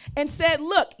sin and said,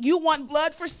 look, you want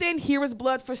blood for sin? Here is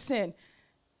blood for sin.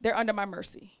 They're under my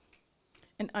mercy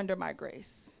and under my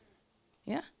grace.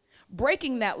 Yeah?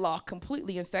 Breaking that law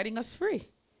completely and setting us free.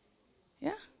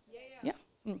 Yeah? Yeah.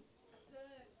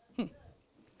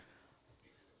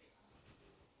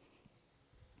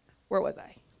 Where was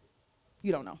I?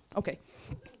 You don't know. Okay.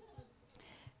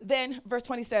 Then, verse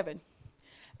 27.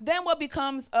 Then what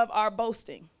becomes of our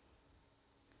boasting?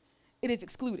 It is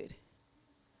excluded.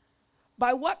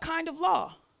 By what kind of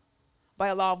law? By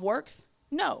a law of works?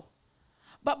 No,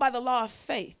 but by the law of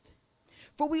faith.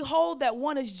 For we hold that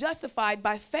one is justified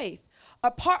by faith,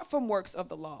 apart from works of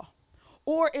the law.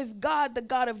 Or is God the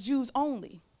God of Jews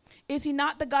only? Is he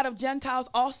not the God of Gentiles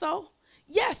also?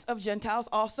 Yes, of Gentiles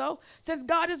also, since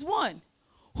God is one,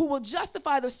 who will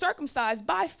justify the circumcised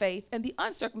by faith and the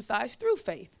uncircumcised through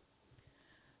faith.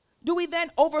 Do we then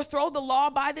overthrow the law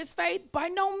by this faith? By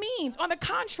no means. On the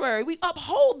contrary, we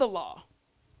uphold the law.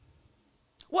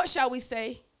 What shall we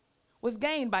say was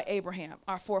gained by Abraham,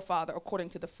 our forefather, according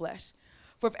to the flesh?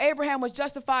 For if Abraham was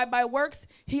justified by works,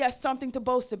 he has something to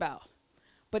boast about,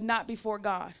 but not before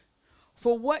God.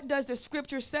 For what does the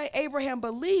scripture say? Abraham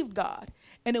believed God,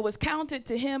 and it was counted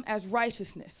to him as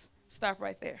righteousness. Stop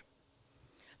right there.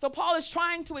 So Paul is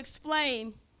trying to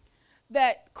explain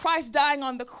that Christ dying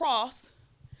on the cross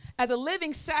as a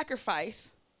living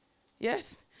sacrifice,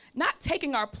 yes, not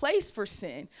taking our place for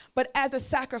sin, but as a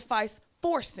sacrifice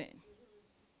for sin.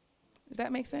 Does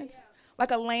that make sense? Yeah.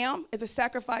 Like a lamb is a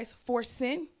sacrifice for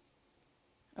sin.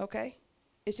 Okay?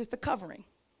 It's just the covering.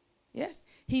 Yes?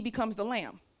 He becomes the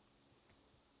lamb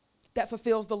that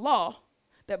fulfills the law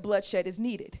that bloodshed is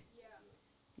needed.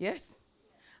 Yeah. Yes?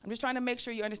 I'm just trying to make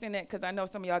sure you understand that because I know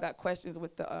some of y'all got questions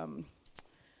with the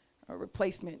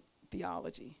replacement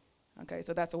theology. Okay,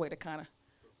 so that's a way to kind of,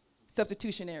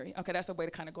 substitutionary. Okay, that's a way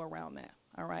to kind of go around that.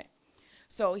 All right.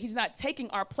 So he's not taking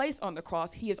our place on the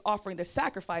cross. He is offering the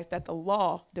sacrifice that the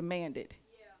law demanded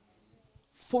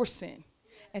for sin.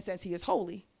 And since he is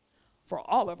holy, for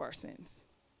all of our sins.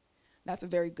 That's a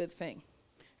very good thing.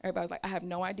 Everybody's like, I have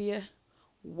no idea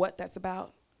what that's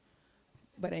about,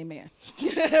 but amen.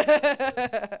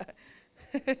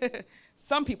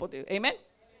 Some people do. Amen?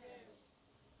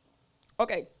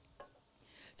 Okay.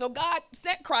 So God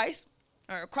sent Christ,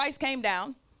 or Christ came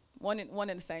down, one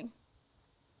and the same.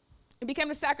 It became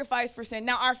the sacrifice for sin.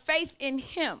 Now our faith in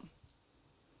him,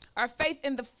 our faith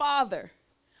in the Father,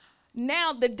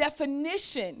 now the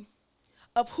definition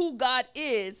of who God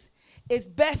is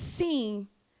best seen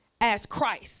as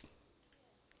Christ.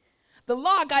 The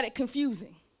law got it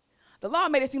confusing. The law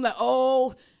made it seem like,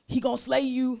 oh, he gonna slay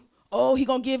you. Oh, he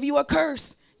gonna give you a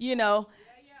curse, you know.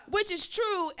 Which is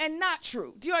true and not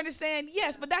true. Do you understand?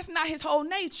 Yes, but that's not his whole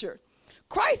nature.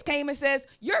 Christ came and says,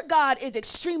 your God is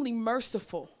extremely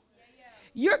merciful.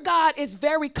 Your God is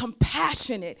very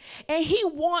compassionate. And he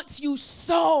wants you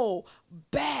so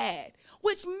bad,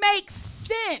 which makes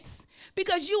sense.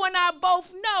 Because you and I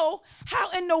both know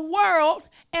how in the world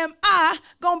am I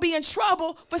going to be in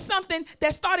trouble for something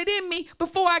that started in me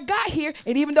before I got here.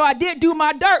 And even though I did do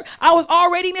my dirt, I was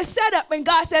already in a setup. And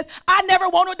God says, I never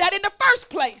wanted that in the first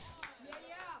place.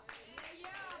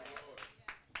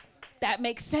 That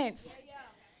makes sense.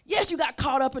 Yes, you got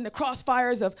caught up in the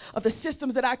crossfires of the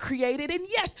systems that I created. And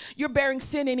yes, you're bearing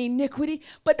sin and iniquity.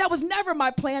 But that was never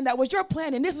my plan. That was your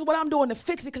plan. And this is what I'm doing to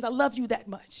fix it because I love you that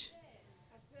much.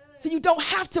 So you don't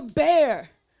have to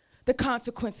bear the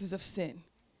consequences of sin.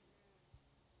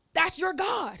 That's your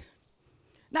God.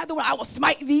 Not the one, I will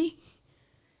smite thee.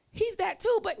 He's that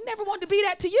too, but never wanted to be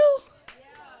that to you.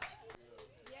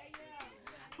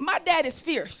 My dad is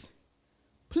fierce.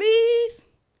 Please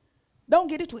don't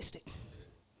get it twisted.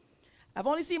 I've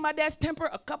only seen my dad's temper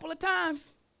a couple of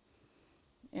times.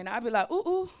 And I'd be like,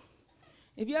 ooh.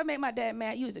 If you ever make my dad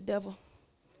mad, you was the devil.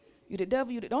 You the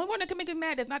devil. The only one that can make him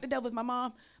mad that's not the devil is my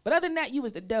mom. But other than that, you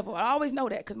was the devil. I always know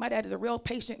that because my dad is a real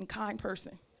patient and kind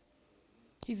person.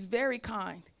 He's very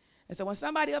kind. And so when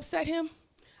somebody upset him,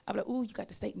 I'm like, ooh, you got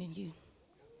the Satan in you.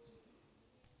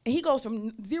 And he goes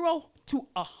from 0 to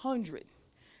 100.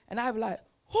 And I'd be like,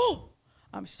 oh,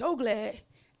 I'm so glad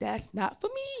that's not for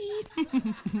me.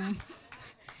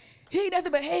 He ain't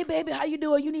nothing but, hey, baby, how you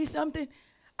doing? You need something?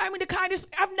 I mean, the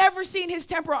kindest, I've never seen his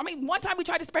temper. I mean, one time he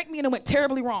tried to spank me and it went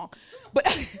terribly wrong. But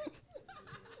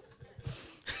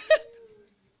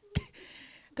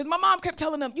Because my mom kept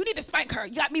telling him, you need to spank her.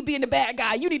 You got me being the bad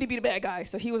guy. You need to be the bad guy.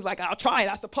 So he was like, I'll try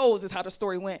it, I suppose, is how the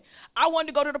story went. I wanted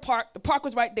to go to the park. The park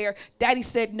was right there. Daddy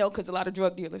said no, because a lot of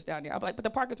drug dealers down there. I'm like, but the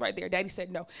park is right there. Daddy said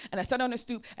no. And I sat on the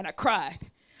stoop, and I cried. And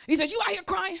he said, you out here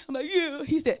crying? I'm like, yeah.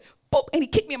 He said, boop, and he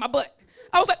kicked me in my butt.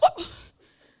 I was like, what?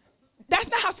 That's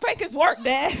not how spankings work,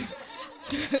 Dad.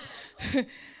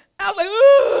 I was like,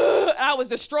 ugh. I was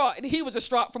distraught. And he was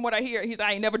distraught from what I hear. He's like,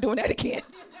 I ain't never doing that again.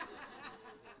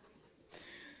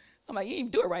 I'm like, you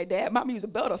didn't do it right, Dad. Mama used a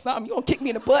belt or something. You gonna kick me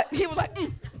in the butt? He was like,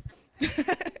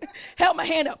 held my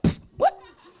hand up. What?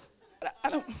 I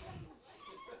don't.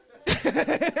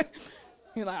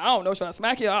 He's like, I don't know. Should I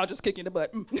smack you or I'll just kick you in the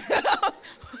butt?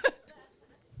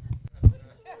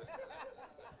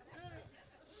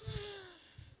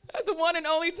 That's the one and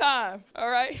only time, all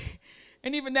right?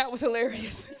 And even that was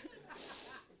hilarious.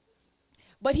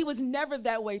 But he was never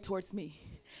that way towards me.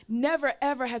 Never,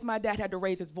 ever has my dad had to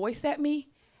raise his voice at me.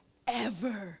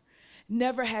 Ever.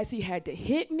 Never has he had to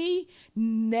hit me.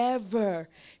 Never.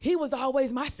 He was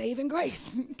always my saving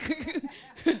grace.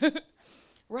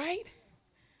 Right?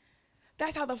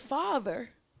 That's how the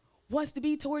Father wants to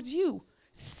be towards you.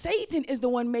 Satan is the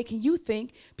one making you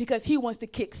think, because he wants to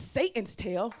kick Satan's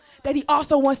tail, that he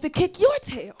also wants to kick your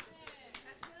tail.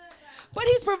 But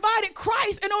he's provided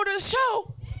Christ in order to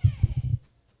show,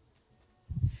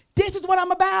 this is what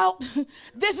I'm about.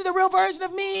 This is the real version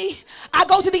of me. I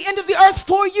go to the end of the earth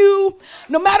for you.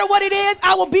 No matter what it is,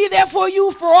 I will be there for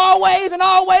you for always and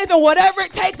always, and whatever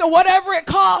it takes or whatever it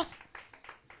costs.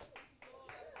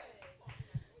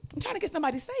 I'm trying to get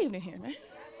somebody saved in here, man.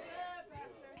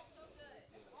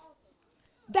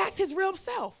 That's his real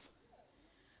self.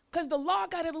 Because the law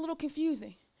got it a little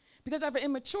confusing. Because of our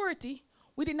immaturity,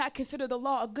 we did not consider the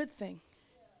law a good thing.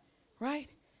 Right?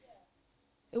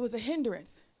 It was a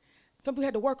hindrance. Something we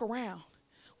had to work around.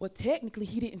 Well, technically,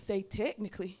 he didn't say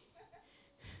technically.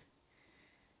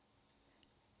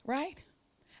 Right?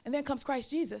 And then comes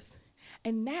Christ Jesus.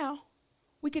 And now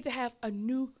we get to have a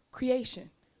new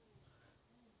creation.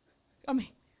 I mean,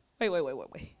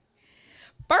 wait.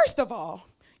 First of all,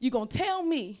 you're going to tell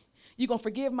me you're going to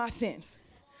forgive my sins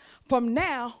from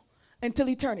now until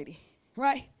eternity,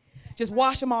 right? Just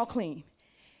wash them all clean.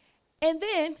 And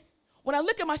then when I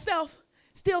look at myself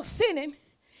still sinning,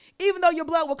 even though your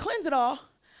blood will cleanse it all,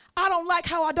 I don't like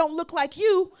how I don't look like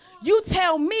you. You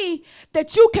tell me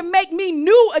that you can make me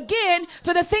new again,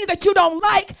 so the things that you don't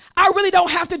like, I really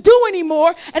don't have to do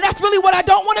anymore. And that's really what I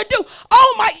don't want to do.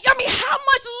 Oh my, I mean, how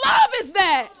much love is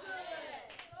that?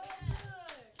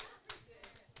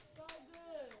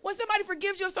 When somebody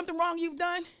forgives you of something wrong you've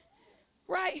done,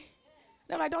 right?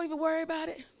 They're like, don't even worry about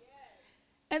it.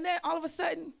 And then all of a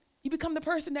sudden, you become the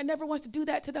person that never wants to do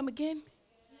that to them again.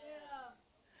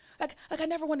 Like I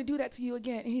never want to do that to you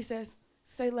again. And he says,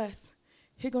 say less.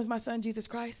 Here goes my son, Jesus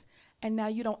Christ. And now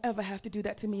you don't ever have to do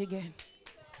that to me again.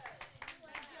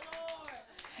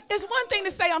 It's one thing to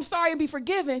say, I'm sorry and be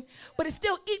forgiven, but it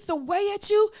still eats away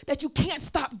at you that you can't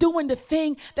stop doing the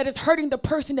thing that is hurting the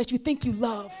person that you think you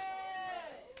love.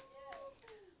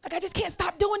 Like, I just can't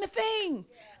stop doing the thing.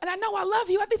 And I know I love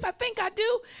you. At least I think I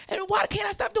do. And why can't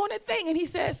I stop doing the thing? And he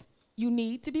says, you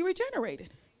need to be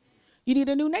regenerated. You need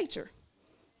a new nature.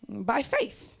 By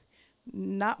faith.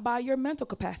 Not by your mental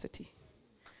capacity.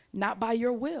 Not by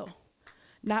your will.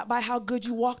 Not by how good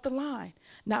you walk the line.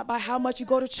 Not by how much you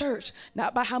go to church.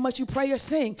 Not by how much you pray or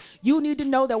sing. You need to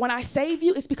know that when I save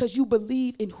you, it's because you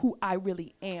believe in who I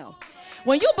really am.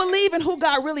 When you believe in who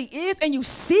God really is and you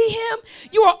see him,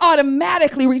 you are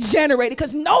automatically regenerated,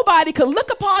 because nobody could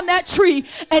look upon that tree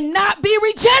and not be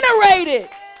regenerated.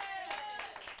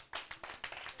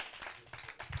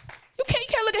 You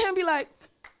can't look at him and be like,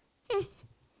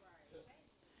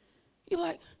 You're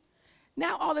like,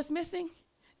 now all that's missing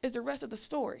is the rest of the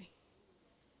story.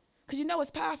 Because you know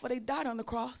it's powerful. They died on the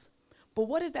cross. But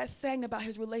what is that saying about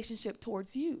his relationship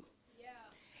towards you? Yeah.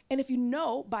 And if you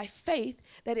know by faith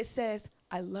that it says,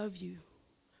 I love you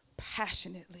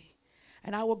passionately,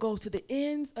 and I will go to the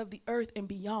ends of the earth and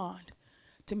beyond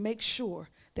to make sure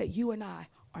that you and I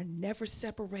are never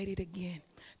separated again.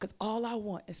 Because all I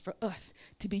want is for us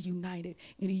to be united.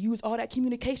 And to use all that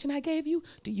communication I gave you,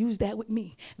 to use that with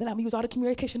me. Then I'm going to use all the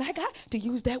communication I got to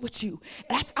use that with you.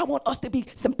 And I want us to be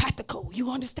simpatico.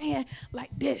 You understand?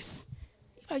 Like this.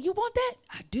 You're like, you want that?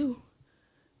 I do.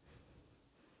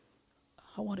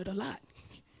 I want it a lot.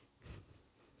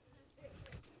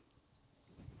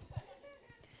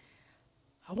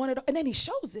 I want it, and then he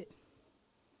shows it.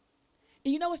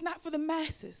 And you know it's not for the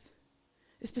masses.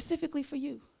 It's specifically for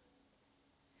you.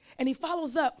 And he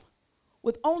follows up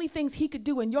with only things he could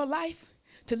do in your life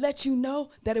to let you know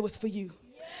that it was for you.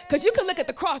 Yeah. Because you can look at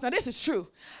the cross. Now, this is true.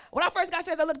 When I first got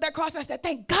saved, I looked at that cross and I said,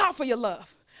 thank God for your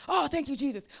love. Oh, thank you,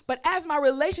 Jesus. But as my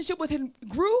relationship with him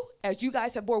grew, as you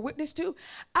guys have bore witness to,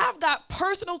 I've got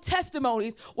personal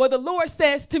testimonies where the Lord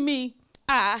says to me,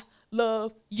 I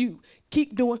love you.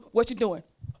 Keep doing what you're doing.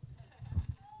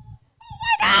 Oh,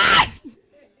 my God.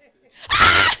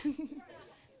 Ah!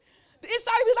 The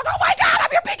inside of me is like, oh, my God, I'm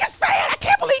your biggest fan. I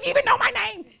can't believe you even know my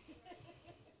name.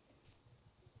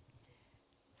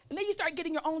 And then you start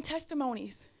getting your own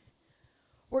testimonies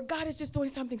where God is just doing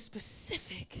something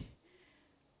specific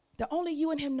that only you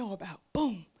and him know about.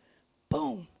 Boom,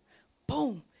 boom,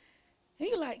 boom. And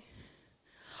you're like,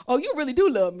 oh, you really do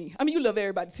love me. I mean, you love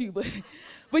everybody too, but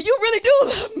you really do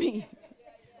love me.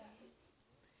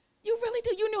 You really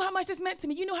do. You knew how much this meant to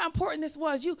me. You knew how important this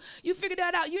was. You figured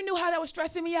that out. You knew how that was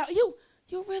stressing me out. You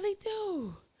really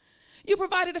do. You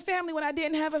provided a family when I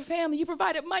didn't have a family. You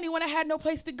provided money when I had no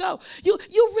place to go. You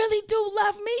really do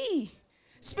love me,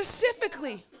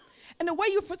 specifically. And the way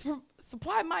you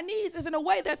supply my needs is in a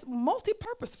way that's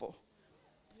multi-purposeful.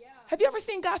 Yeah. Have you ever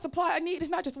seen God supply a need?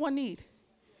 It's not just one need.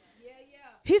 Yeah.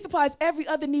 He supplies every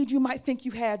other need you might think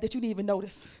you have that you didn't even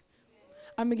notice.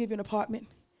 I'm going to give you an apartment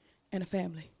and a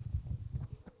family.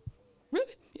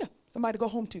 Really? Yeah. Somebody to go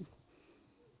home to.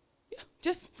 Yeah,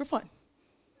 just for fun.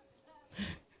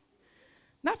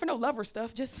 Not for no lover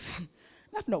stuff,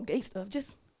 not for no gay stuff,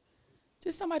 just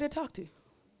somebody to talk to.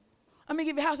 I'm going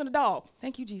to give you a house and a dog.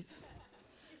 Thank you, Jesus.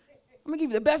 I'm going to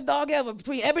give you the best dog ever.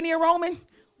 Between Ebony and Roman,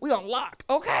 we on lock,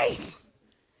 okay?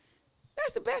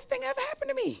 That's the best thing ever happened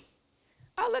to me.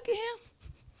 I look at him.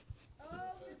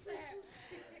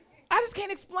 I just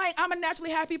can't explain. I'm a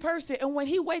naturally happy person. And when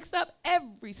he wakes up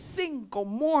every single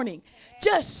morning,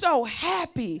 just so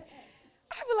happy,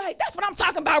 I be like, that's what I'm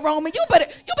talking about, Roman. You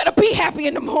better be happy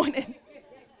in the morning.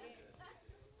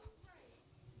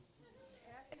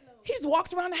 He just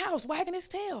walks around the house wagging his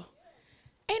tail.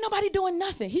 Ain't nobody doing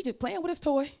nothing. He just playing with his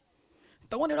toy,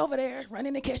 throwing it over there,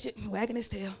 running to catch it, wagging his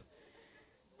tail.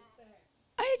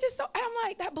 I'm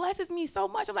like, that blesses me so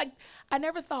much. I'm like, I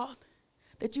never thought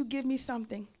that you give me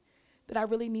something that I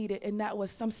really needed, and that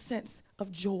was some sense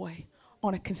of joy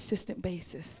on a consistent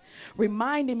basis,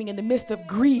 reminding me in the midst of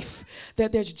grief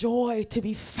that there's joy to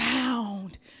be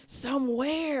found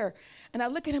somewhere. And I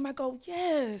look at him, I go,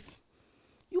 yes,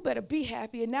 you better be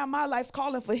happy. And now my life's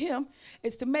calling for him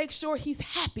is to make sure he's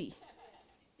happy.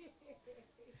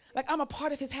 Like I'm a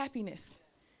part of his happiness.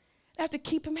 I have to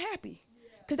keep him happy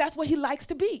because that's what he likes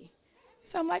to be.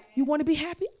 So I'm like, you want to be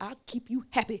happy? I'll keep you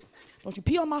happy. Don't you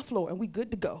pee on my floor and we good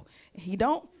to go. And he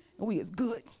don't, and we is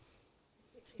good.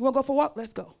 You want to go for a walk?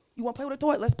 Let's go. You want to play with a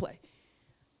toy? Let's play.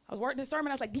 I was working this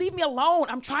sermon. I was like, leave me alone.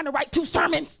 I'm trying to write 2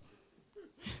 sermons.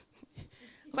 I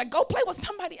was like, go play with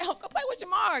somebody else. Go play with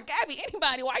Jamar, Gabby,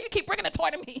 anybody. Why you keep bringing a toy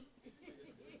to me?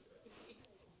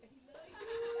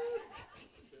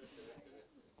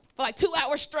 For like 2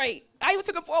 hours straight. I even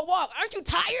took him for a walk. Aren't you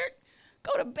tired?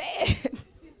 Go to bed.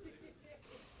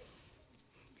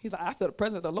 He's like, I feel the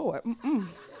presence of the Lord.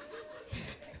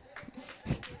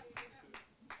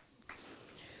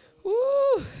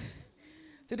 Woo.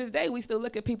 To this day, we still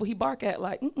look at people he bark at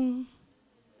like, I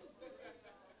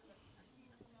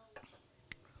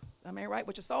mean, right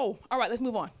with your soul. All right, let's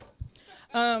move on.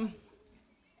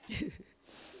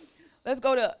 Let's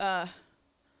go to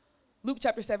Luke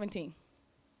chapter 17.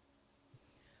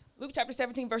 Luke chapter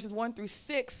 17, verses 1 through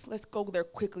 6. Let's go there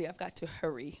quickly. I've got to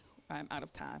hurry. I'm out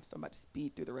of time, so I'm about to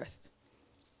speed through the rest.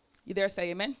 You there?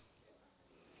 Say amen.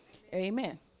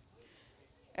 Amen.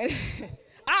 And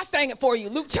I sang it for you.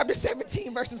 Luke chapter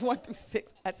 17, verses 1 through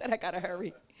 6. I said I got to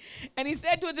hurry. And he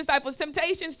said to his disciples,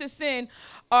 temptations to sin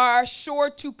are sure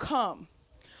to come,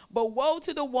 but woe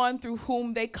to the one through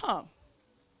whom they come.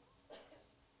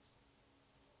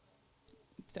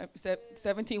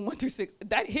 17, 1 through 6.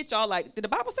 That hit y'all like, did the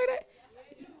Bible say that?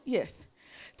 Yes.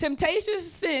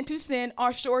 Temptations to sin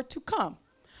are sure to come,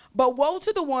 but woe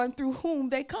to the one through whom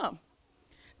they come.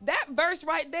 That verse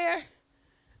right there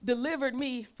delivered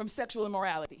me from sexual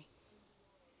immorality.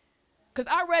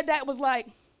 Because I read that was like,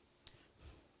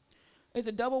 it's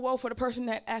a double woe for the person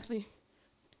that actually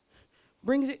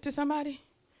brings it to somebody.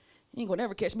 You ain't gonna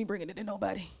never catch me bringing it to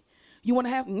nobody. You wanna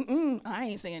have, I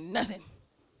ain't saying nothing.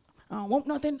 I don't want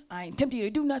nothing. I ain't tempted you to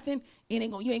do nothing. You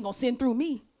ain't gonna sin through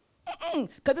me.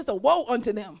 Because it's a woe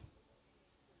unto them.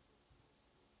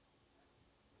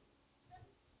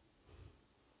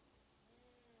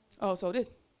 Oh, so this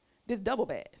double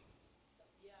bad.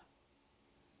 Yeah.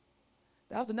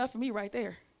 That was enough for me right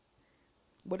there.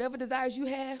 Whatever desires you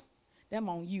have, them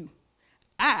on you.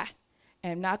 I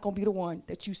am not going to be the one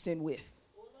that you sin with.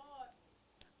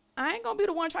 I ain't going to be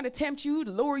the one trying to tempt you,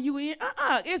 to lure you in.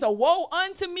 It's a woe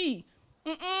unto me.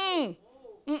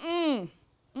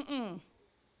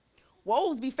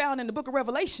 Woes be found in the book of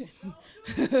Revelation.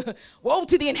 Woe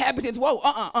to the inhabitants. Woe.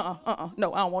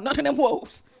 No, I don't want none of them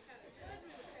woes.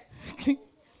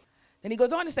 Then he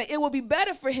goes on to say, it will be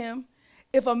better for him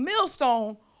if a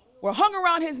millstone were hung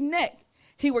around his neck,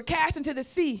 he were cast into the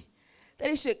sea, that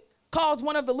he should cause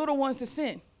one of the little ones to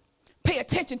sin. Pay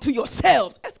attention to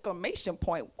yourselves! Exclamation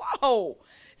point. Whoa.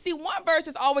 See, one verse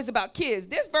is always about kids.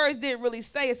 This verse didn't really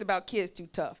say it's about kids too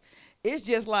tough. It's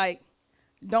just like,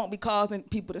 don't be causing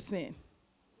people to sin.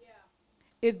 Yeah.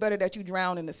 It's better that you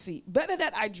drown in the sea. Better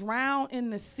that I drown in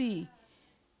the sea.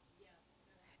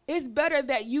 Yeah. It's better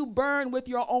that you burn with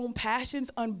your own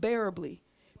passions unbearably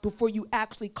before you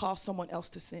actually cause someone else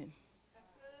to sin.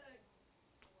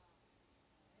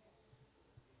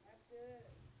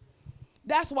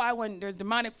 That's why when there's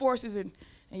demonic forces and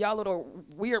y'all little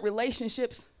weird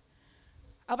relationships,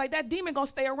 I'm like, that demon gonna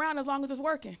stay around as long as it's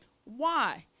working.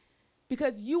 Why?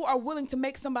 Because you are willing to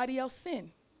make somebody else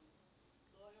sin.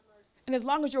 And as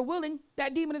long as you're willing,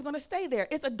 that demon is gonna stay there.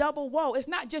 It's a double woe. It's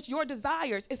not just your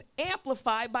desires, it's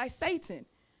amplified by Satan.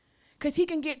 Because he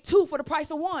can get two for the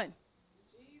price of one.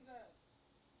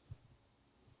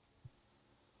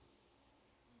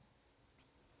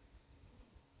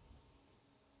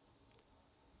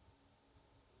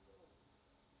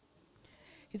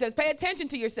 He says, pay attention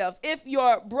to yourselves. If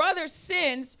your brother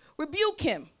sins, rebuke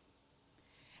him.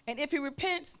 And if he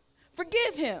repents,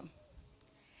 forgive him.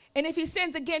 And if he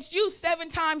sins against you 7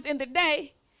 times in the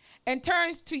day and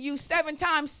turns to you 7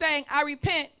 times saying, I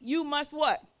repent, you must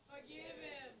what? Forgive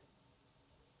him.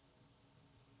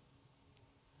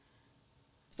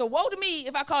 So woe to me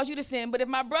if I cause you to sin, but if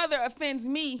my brother offends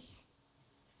me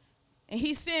and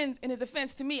he sins in his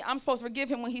offense to me, I'm supposed to forgive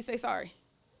him when he says sorry.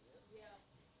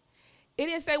 It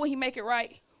didn't say when he make it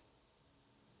right.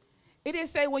 It didn't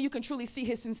say when you can truly see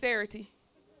his sincerity.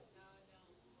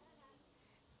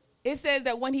 It says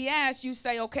that when he asks, you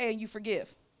say okay and you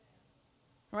forgive.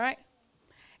 Right?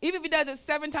 Even if he does it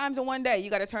 7 times in one day, you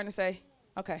got to turn and say,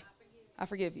 okay, I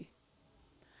forgive you.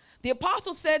 The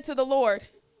apostle said to the Lord,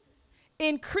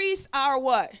 increase our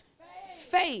what?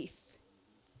 Faith.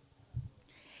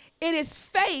 It is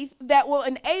faith that will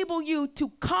enable you to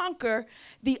conquer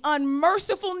the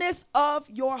unmercifulness of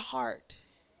your heart.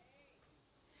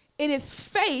 It is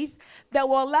faith that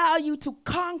will allow you to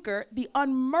conquer the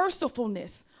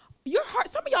unmercifulness. Your heart,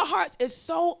 some of your hearts is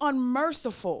so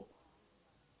unmerciful.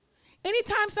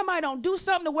 Anytime somebody don't do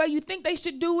something the way you think they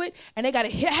should do it, and they got a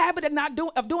habit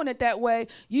of doing it that way,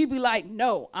 you be like,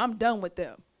 no, I'm done with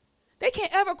them. They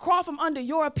can't ever crawl from under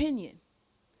your opinion.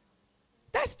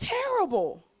 That's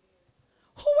terrible.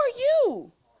 Who are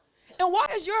you? And why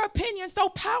is your opinion so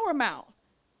paramount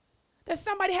that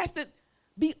somebody has to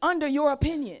be under your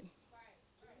opinion?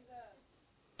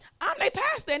 I'm their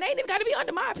pastor, and they ain't even got to be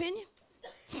under my opinion.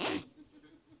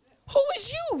 Who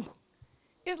is you?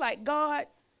 It's like God,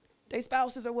 they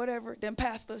spouses or whatever, then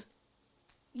pastor.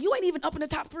 You ain't even up in the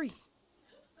top 3.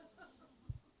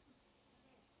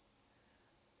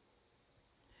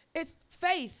 It's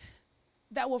faith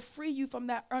that will free you from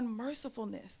that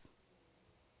unmercifulness.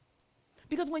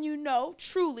 Because when you know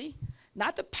truly,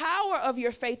 not the power of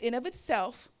your faith in of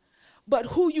itself, but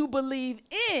who you believe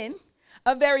in,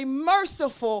 a very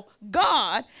merciful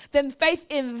God, then faith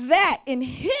in that, in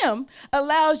him,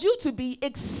 allows you to be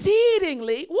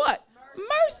exceedingly what?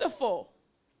 Merciful.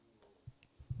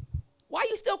 Why are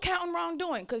you still counting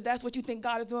wrongdoing? Because that's what you think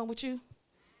God is doing with you?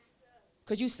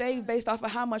 Because you saved based off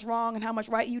of how much wrong and how much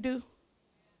right you do?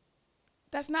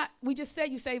 That's not, we just said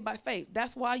you saved by faith.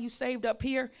 That's why you saved up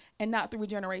here and not through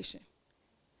regeneration.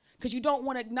 Because you don't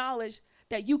want to acknowledge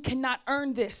that you cannot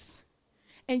earn this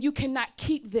and you cannot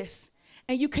keep this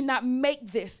and you cannot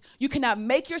make this. You cannot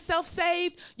make yourself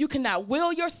saved. You cannot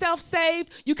will yourself saved.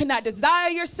 You cannot desire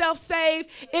yourself saved.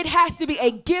 It has to be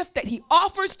a gift that he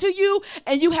offers to you,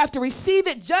 and you have to receive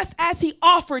it just as he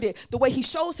offered it, the way he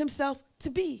shows himself to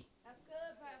be. That's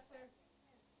good, Pastor.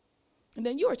 And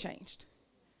then you are changed.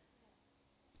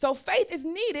 So faith is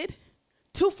needed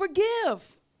to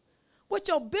forgive with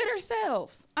your bitter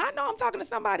selves. I know I'm talking to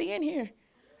somebody in here.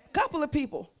 A couple of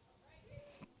people.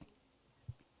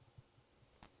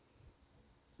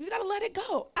 You just got to let it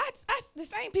go. The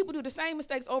same people do the same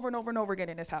mistakes over and over and over again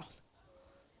in this house.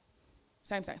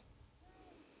 Same.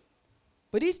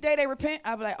 But each day they repent,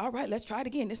 I'll be like, all right, let's try it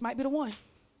again. This might be the one.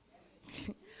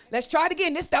 Let's try it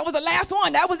again. That was the last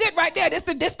one. That was it right there. This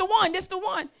the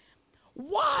one.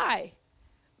 Why?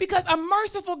 Because a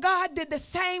merciful God did the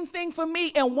same thing for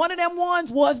me, and one of them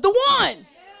ones was the one.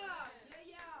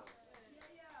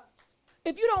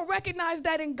 If you don't recognize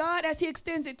that in God as he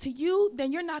extends it to you,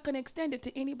 then you're not going to extend it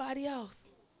to anybody else.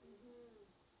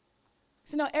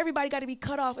 So now everybody got to be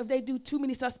cut off if they do too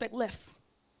many suspect lifts.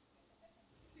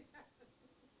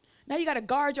 Now you got to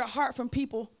guard your heart from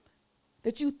people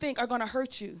that you think are going to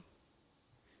hurt you.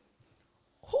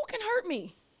 Who can hurt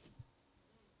me?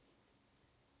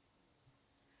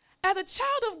 As a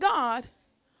child of God,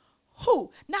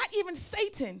 who? Not even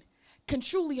Satan can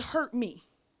truly hurt me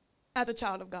as a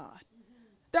child of God.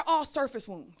 They're all surface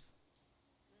wounds.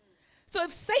 So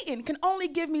if Satan can only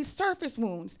give me surface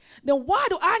wounds, then why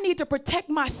do I need to protect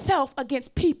myself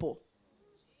against people?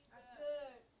 That's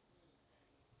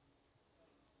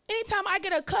good. Anytime I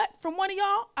get a cut from one of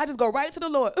y'all, I just go right to the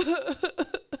Lord.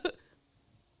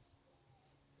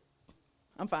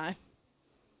 I'm fine.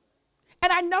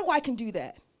 And I know I can do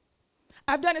that.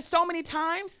 I've done it so many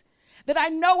times that I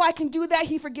know I can do that.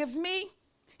 He forgives me.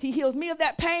 He heals me of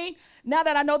that pain. Now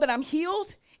that I know that I'm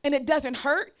healed and it doesn't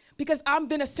hurt, because I've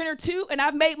been a sinner too and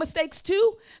I've made mistakes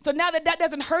too. So now that that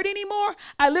doesn't hurt anymore,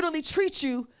 I literally treat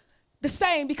you the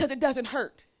same because it doesn't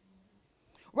hurt.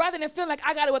 Rather than feel like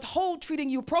I got to withhold treating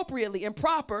you appropriately and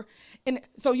proper and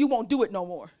so you won't do it no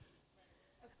more.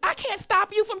 I can't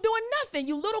stop you from doing nothing,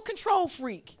 you little control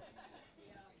freak.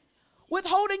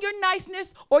 Withholding your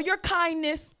niceness or your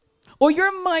kindness or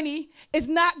your money is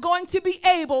not going to be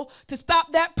able to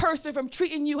stop that person from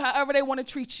treating you however they want to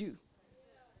treat you.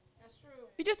 That's true.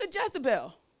 You're just a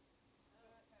Jezebel.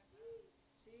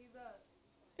 Jesus.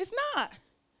 It's not.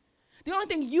 The only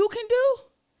thing you can do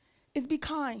is be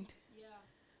kind. Yeah.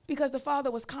 Because the Father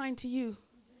was kind to you.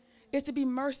 Is to be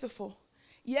merciful.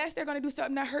 Yes, they're going to do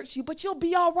something that hurts you, but you'll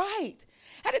be all right.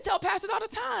 I had to tell pastors all the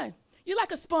time. You're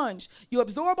like a sponge. You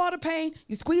absorb all the pain,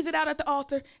 you squeeze it out at the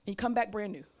altar, and you come back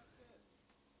brand new.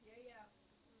 Yeah.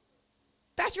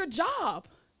 That's your job.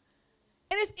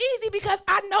 And it's easy because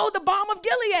I know the balm of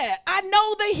Gilead. I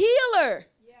know the healer.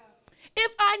 Yeah.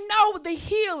 If I know the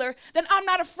healer, then I'm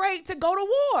not afraid to go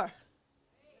to war.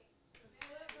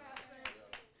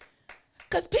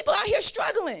 Because people out here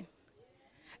struggling.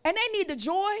 And they need the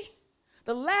joy,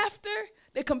 the laughter,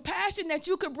 the compassion that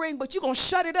you could bring, but you're going to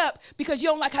shut it up because you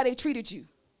don't like how they treated you.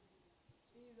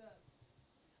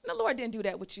 And the Lord didn't do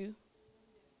that with you.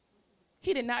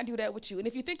 He did not do that with you. And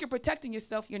if you think you're protecting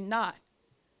yourself, you're not.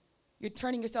 You're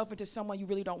turning yourself into someone you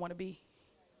really don't want to be.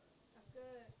 That's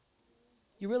good.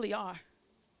 You really are.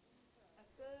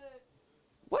 That's good.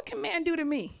 What can man do to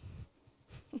me?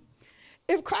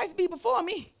 If Christ be before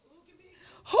me, Who can be?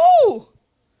 who?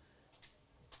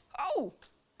 Oh.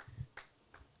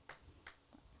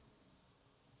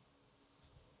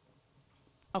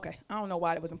 Okay, I don't know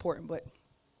why that was important, but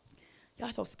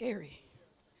y'all so scary.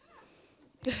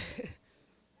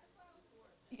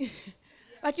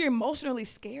 Like you're emotionally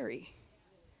scary.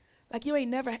 Like you ain't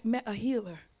never met a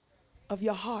healer of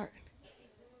your heart.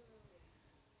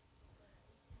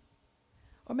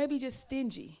 Or maybe just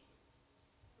stingy.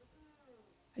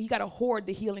 You got to hoard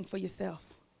the healing for yourself.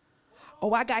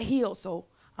 Oh, I got healed, so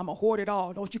I'm going to hoard it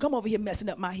all. Don't you come over here messing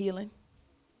up my healing.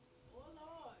 Oh,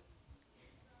 Lord.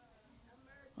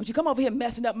 Don't you come over here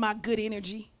messing up my good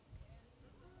energy.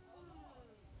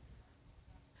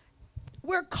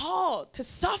 We're called to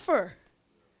suffer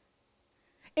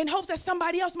in hopes that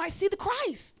somebody else might see the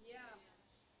Christ. Yeah.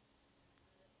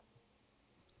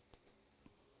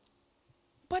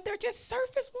 But they're just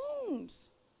surface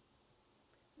wounds.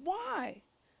 Why?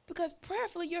 Because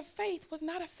prayerfully your faith was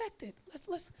not affected.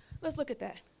 Let's look at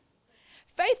that.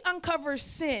 Faith uncovers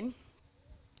sin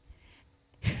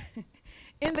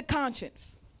in the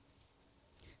conscience.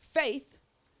 Faith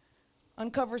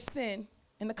uncovers sin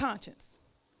in the conscience.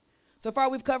 So far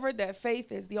we've covered that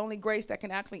faith is the only grace that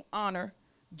can actually honor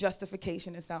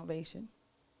justification and salvation.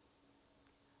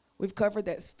 We've covered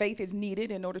that faith is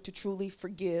needed in order to truly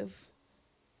forgive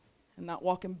and not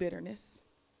walk in bitterness.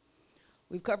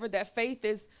 We've covered that faith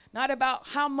is not about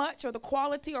how much or the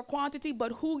quality or quantity,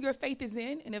 but who your faith is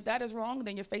in. And if that is wrong,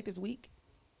 then your faith is weak,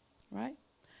 right?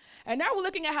 And now we're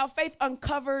looking at how faith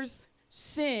uncovers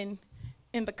sin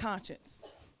in the conscience.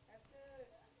 That's good.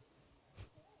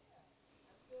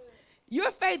 That's good.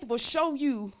 Your faith will show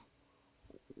you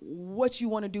what you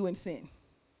want to do in sin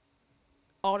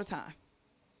all the time.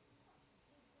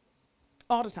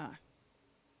 All the time.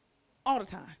 All the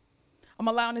time. I'm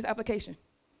allowing this application.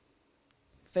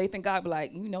 Faith in God be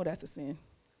like, you know that's a sin.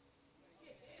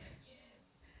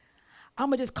 I'm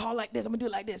going to just call like this. I'm going to do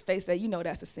it like this. Faith say, you know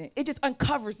that's a sin. It just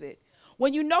uncovers it.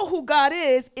 When you know who God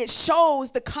is, it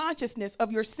shows the consciousness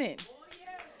of your sin. Oh,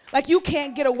 yes. Like you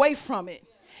can't get away from it.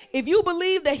 If you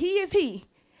believe that he is he,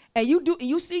 and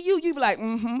you see you be like,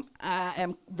 I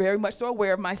am very much so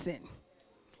aware of my sin.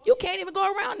 You can't even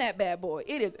go around that bad boy.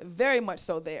 It is very much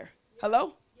so there.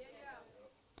 Hello?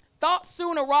 Thoughts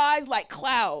soon arise like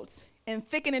clouds and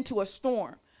thicken into a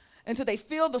storm until they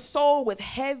fill the soul with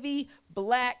heavy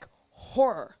black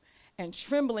horror and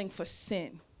trembling for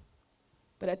sin.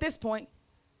 But at this point,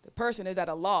 the person is at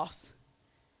a loss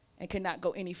and cannot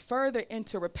go any further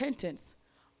into repentance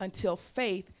until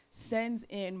faith sends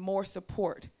in more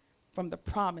support from the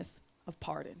promise of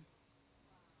pardon.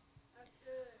 That's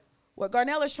good. What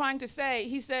Garnell is trying to say,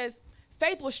 he says,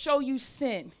 faith will show you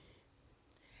sin.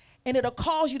 And it'll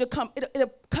cause you to come,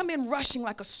 it'll come in rushing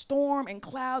like a storm and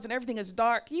clouds and everything is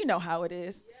dark. You know how it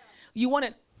is. Yeah. You want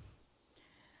to,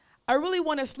 I really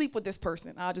want to sleep with this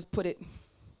person. I'll just put it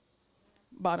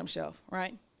bottom shelf,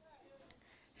 right?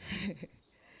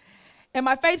 And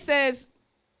my faith says,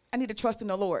 I need to trust in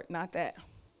the Lord, not that.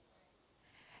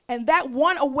 And that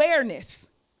one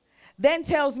awareness then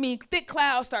tells me thick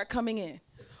clouds start coming in.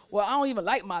 Well, I don't even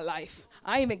like my life.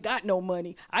 I ain't even got no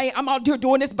money. I'm out here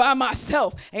doing this by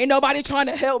myself. Ain't nobody trying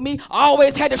to help me. I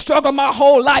always had to struggle my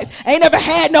whole life. Ain't never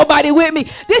had nobody with me.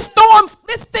 This storm,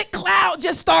 this thick cloud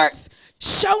just starts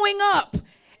showing up.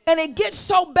 And it gets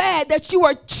so bad that you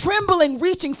are trembling,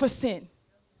 reaching for sin.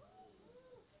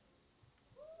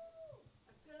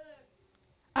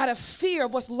 Out of fear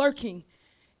of what's lurking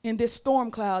in this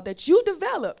storm cloud that you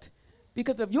developed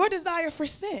because of your desire for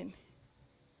sin.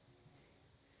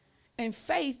 And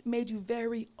faith made you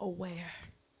very aware.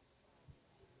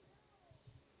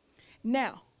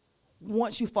 Now,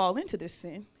 once you fall into this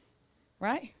sin,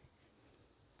 right?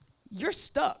 You're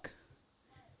stuck.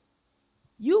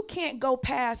 You can't go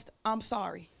past, I'm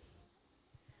sorry.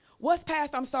 What's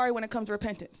past, I'm sorry when it comes to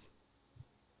repentance?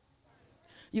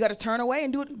 You got to turn away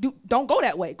and don't go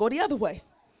that way. Go the other way.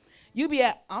 You be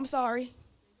at, I'm sorry,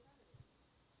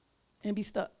 and be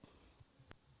stuck.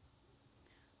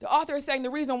 The author is saying the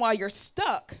reason why you're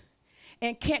stuck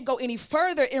and can't go any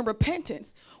further in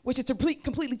repentance, which is to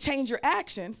completely change your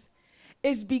actions,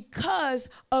 is because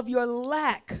of your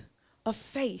lack of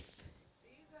faith.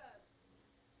 Jesus.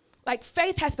 Like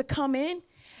faith has to come in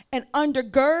and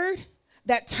undergird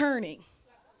that turning.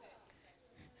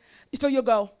 So you'll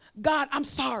go, God, I'm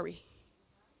sorry.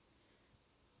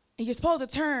 And you're supposed to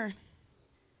turn.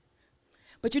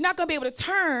 But you're not going to be able to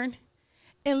turn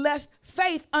unless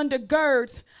faith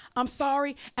undergirds, I'm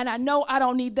sorry, and I know I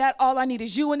don't need that. All I need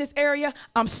is you in this area.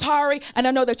 I'm sorry, and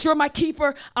I know that you're my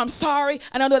keeper. I'm sorry,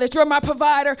 and I know that you're my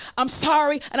provider. I'm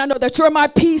sorry, and I know that you're my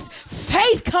peace.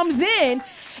 Faith comes in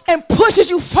and pushes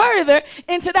you further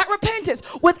into that repentance.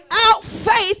 Without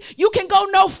faith, you can go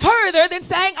no further than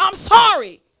saying, I'm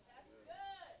sorry.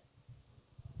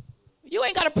 You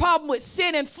ain't got a problem with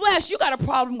sin and flesh. You got a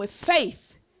problem with faith.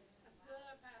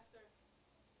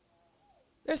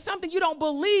 There's something you don't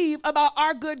believe about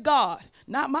our good God.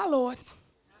 Not my Lord.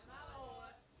 Not my Lord.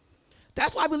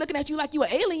 That's why we're looking at you like you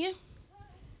an alien.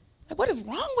 Like, what is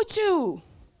wrong with you?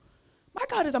 My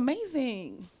God is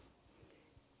amazing.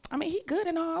 I mean, he good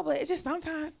and all, but it's just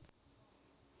sometimes.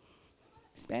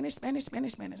 Spanish. I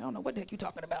don't know what the heck you're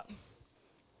talking about.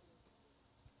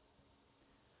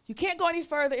 You can't go any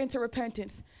further into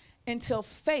repentance until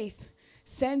faith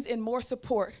sends in more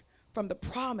support from the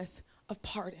promise of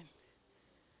pardon.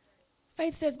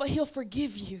 Faith says, but he'll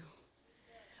forgive you.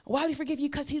 Why would he forgive you?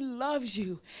 Because he loves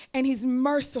you and he's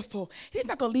merciful. He's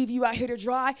not going to leave you out here to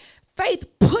dry. Faith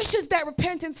pushes that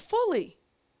repentance fully.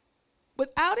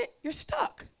 Without it, you're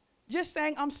stuck. Just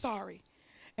saying, I'm sorry.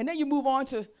 And then you move on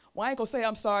to, well, I ain't going to say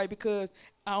I'm sorry because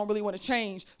I don't really want to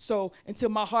change. So until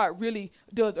my heart really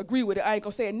does agree with it, I ain't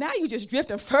going to say it. Now you're just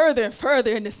drifting further and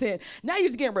further into sin. Now you're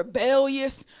just getting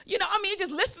rebellious. You know, I mean,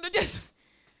 just listen to this.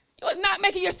 It's not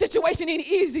making your situation any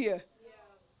easier.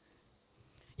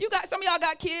 Some of y'all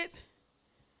got kids.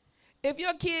 If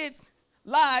your kids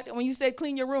lied when you said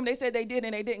clean your room, they said they did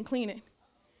and they didn't clean it.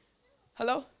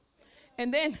 Hello?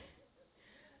 And then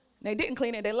they didn't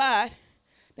clean it, they lied.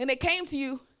 Then they came to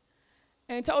you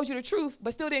and told you the truth,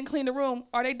 but still didn't clean the room.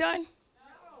 Are they done?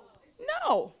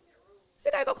 No.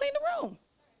 So they gotta go clean the room.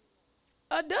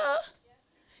 Duh.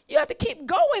 You have to keep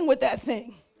going with that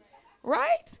thing.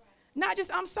 Right? Not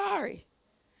just, I'm sorry.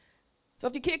 So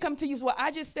if your kid come to you, well,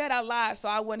 I just said I lied, so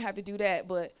I wouldn't have to do that.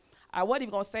 But I wasn't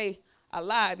even going to say I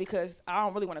lied because I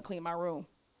don't really want to clean my room.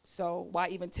 So why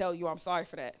even tell you I'm sorry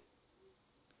for that?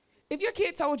 If your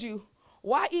kid told you,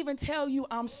 why even tell you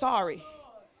I'm sorry?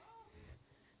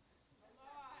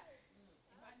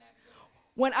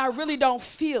 When I really don't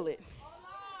feel it.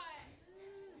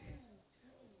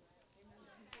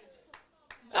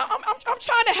 I'm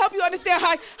trying to help you understand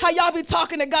how y'all be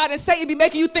talking to God and Satan be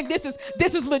making you think this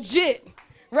is legit,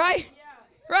 right?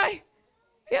 Yeah. Right?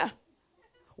 Yeah.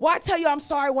 Why tell you I'm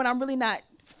sorry when I'm really not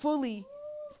fully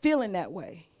feeling that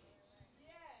way?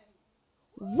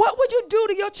 What would you do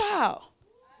to your child?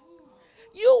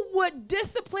 You would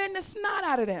discipline the snot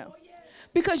out of them.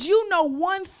 Because you know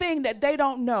one thing that they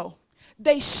don't know.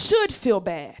 They should feel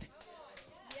bad.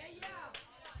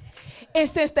 And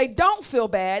since they don't feel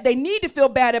bad, they need to feel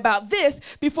bad about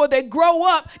this before they grow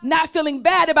up not feeling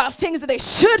bad about things that they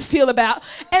should feel about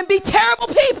and be terrible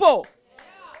people.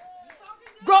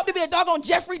 Grow up to be a doggone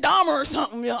Jeffrey Dahmer or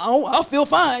something. You know, I'll feel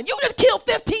fine. You just killed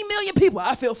 15 million people.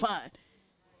 I feel fine.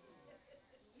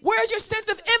 Where's your sense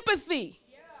of empathy?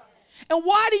 And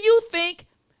why do you think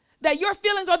that your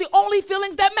feelings are the only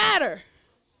feelings that matter?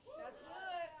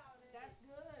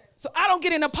 So I don't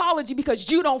get an apology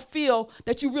because you don't feel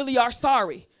that you really are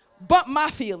sorry. But my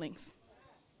feelings.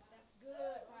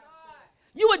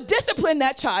 You would discipline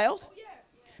that child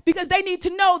because they need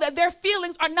to know that their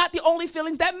feelings are not the only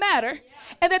feelings that matter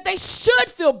and that they should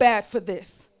feel bad for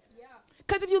this.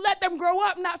 Because if you let them grow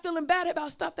up not feeling bad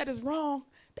about stuff that is wrong,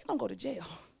 they're going to go to jail.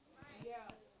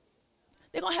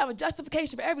 They're going to have a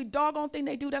justification for every doggone thing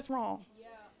they do that's wrong.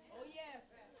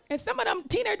 And some of them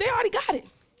teenagers, they already got it.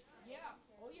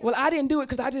 Well, I didn't do it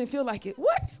because I didn't feel like it.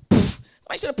 What?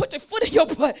 Somebody should have put your foot in your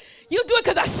butt. You do it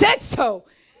because I said so.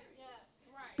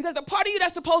 Because the part of you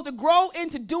that's supposed to grow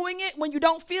into doing it when you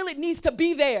don't feel it needs to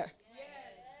be there.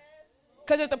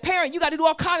 Because as a parent, you got to do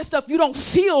all kind of stuff you don't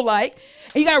feel like.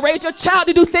 And you got to raise your child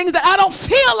to do things that I don't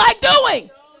feel like doing.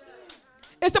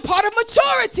 It's a part of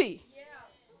maturity.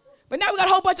 But now we got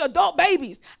a whole bunch of adult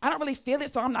babies. I don't really feel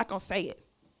it, so I'm not going to say it.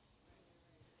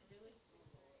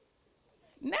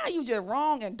 Now you just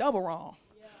wrong and double wrong.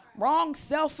 Wrong,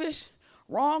 selfish,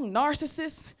 wrong,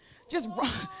 narcissist. Just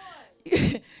wrong.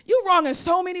 You're wrong in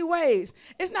so many ways.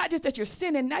 It's not just that you're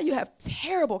sinning. Now you have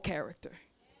terrible character.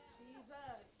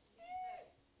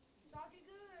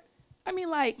 I mean,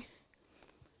 like,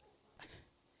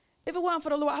 if it wasn't for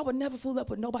the Lord, I would never fool up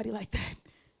with nobody like that.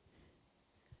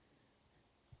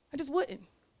 I just wouldn't.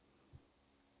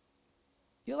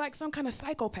 You're like some kind of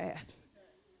psychopath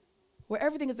where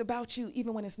everything is about you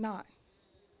even when it's not.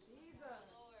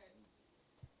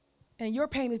 And your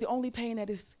pain is the only pain that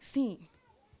is seen.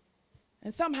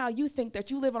 And somehow you think that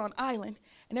you live on an island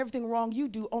and everything wrong you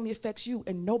do only affects you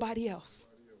and nobody else.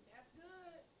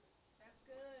 That's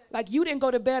good. Like you didn't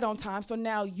go to bed on time, so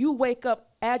now you wake up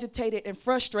agitated and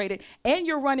frustrated and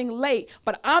you're running late,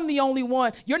 but I'm the only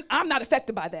one. I'm not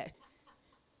affected by that.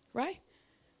 Right?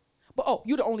 But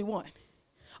you're the only one.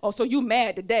 So you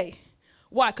mad today.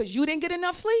 Why? Because you didn't get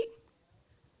enough sleep?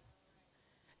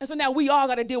 And so now we all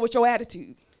got to deal with your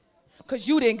attitude because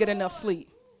you didn't get enough sleep.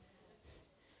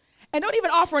 And don't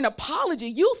even offer an apology.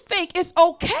 You think it's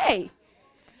okay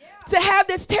to have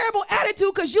this terrible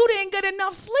attitude because you didn't get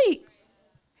enough sleep.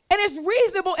 And it's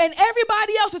reasonable and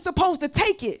everybody else is supposed to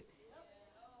take it.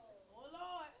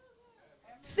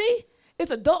 See?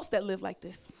 It's adults that live like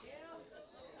this.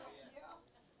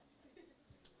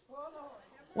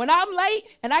 When I'm late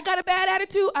and I got a bad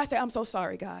attitude, I say, I'm so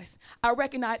sorry, guys. I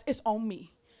recognize it's on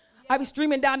me. I be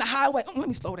streaming down the highway. Let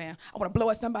me slow down. I want to blow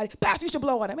at somebody. Pastor, you should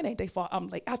blow at them. It ain't their fault. I'm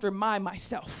late. I have to remind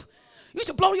myself. You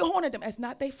should blow your horn at them. It's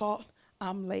not their fault.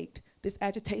 I'm late. This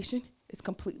agitation is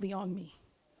completely on me.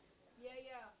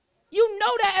 You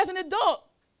know that as an adult.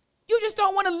 You just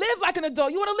don't want to live like an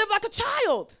adult. You want to live like a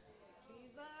child.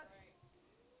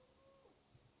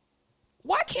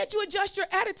 Why can't you adjust your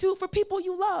attitude for people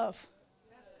you love?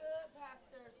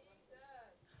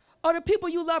 Or the people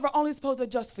you love are only supposed to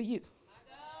adjust for you.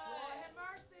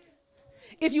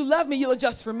 If you love me, you'll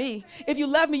adjust for me. If you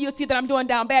love me, you'll see that I'm doing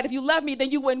down bad. If you love me, then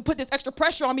you wouldn't put this extra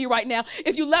pressure on me right now.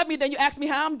 If you love me, then you ask me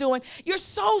how I'm doing. You're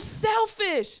so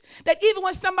selfish that even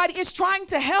when somebody is trying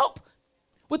to help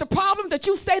with the problem that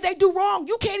you say they do wrong,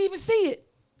 you can't even see it.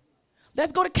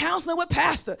 Let's go to counseling with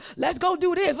pastor. Let's go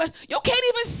do this. You can't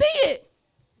even see it.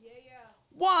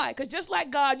 Why? Because just like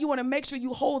God, you want to make sure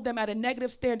you hold them at a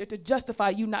negative standard to justify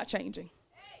you not changing.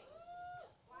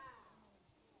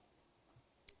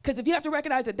 Because if you have to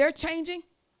recognize that they're changing,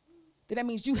 then that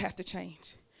means you have to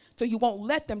change. So you won't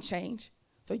let them change,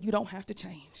 so you don't have to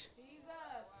change.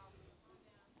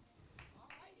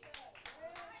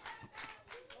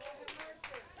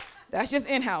 That's just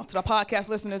in-house to the podcast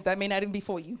listeners that may not even be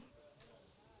for you.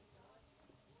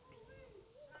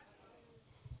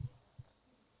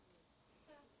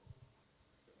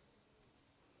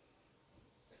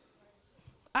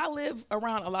 I live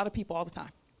around a lot of people all the time.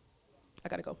 I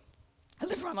got to go. I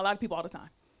live around a lot of people all the time.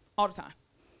 All the time.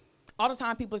 All the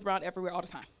time, people is around everywhere all the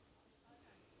time.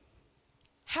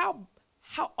 How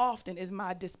often is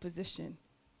my disposition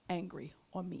angry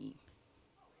or mean?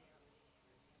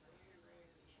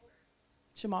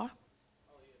 Shamar?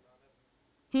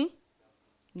 Hmm?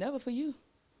 Never for you.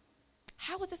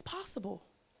 How is this possible?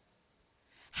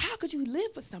 How could you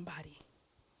live with somebody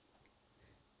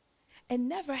and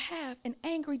never have an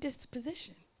angry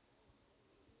disposition?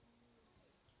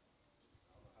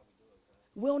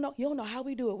 We don't know. You don't know how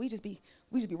we do it. We just be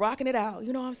rocking it out.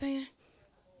 You know what I'm saying?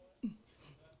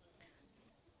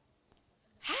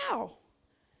 How?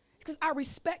 Because I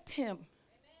respect him.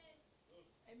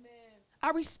 Amen. I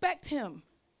respect him.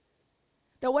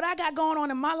 That what I got going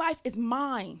on in my life is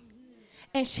mine.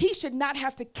 And he should not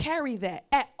have to carry that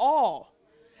at all.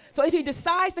 So if he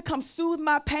decides to come soothe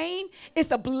my pain,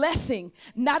 it's a blessing,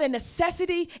 not a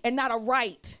necessity and not a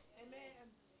right. Amen.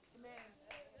 Amen.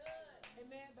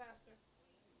 Amen, Pastor.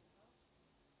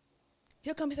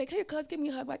 He'll come and say, here, cuz, give me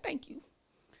a hug. Like, thank you.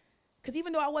 Because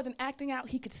even though I wasn't acting out,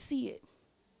 he could see it.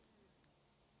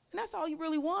 And that's all you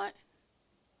really want.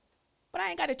 But I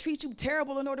ain't got to treat you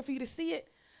terrible in order for you to see it.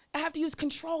 I have to use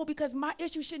control because my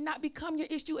issue should not become your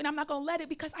issue, and I'm not going to let it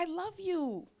because I love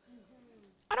you.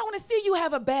 I don't want to see you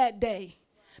have a bad day.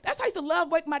 That's how I used to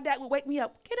love my dad would wake me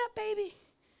up. Get up, baby.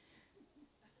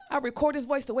 I record his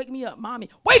voice to wake me up. Mommy,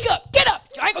 wake up, get up.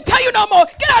 I ain't going to tell you no more.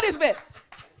 Get out of this bed.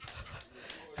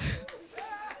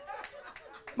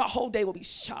 My whole day will be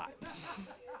shot.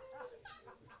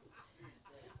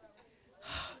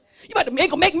 You about to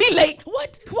make me late.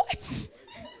 What?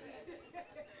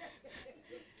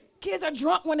 Kids are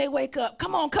drunk when they wake up.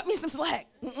 Come on, cut me some slack.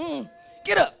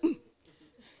 Get up.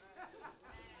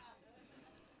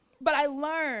 But I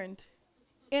learned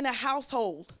in a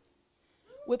household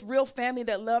with real family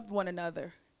that loved one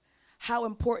another how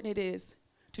important it is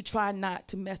to try not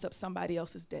to mess up somebody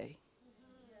else's day.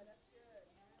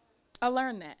 I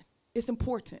learned that. It's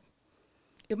important.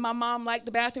 If my mom liked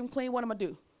the bathroom clean, what am I going to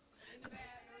do?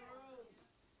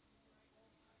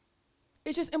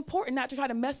 It's just important not to try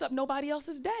to mess up nobody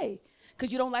else's day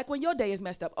because you don't like when your day is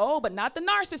messed up. Oh, but not the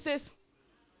narcissist.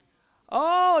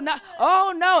 Oh,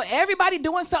 no, everybody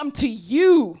doing something to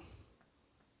you.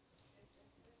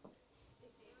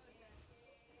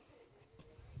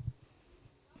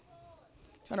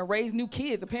 Trying to raise new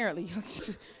kids, apparently.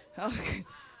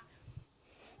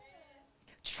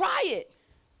 Try it.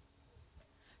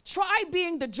 Try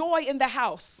being the joy in the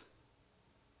house.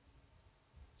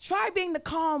 Try being the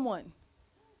calm one.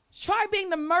 Try being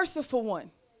the merciful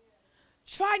one.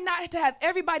 Try not to have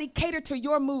everybody cater to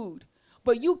your mood,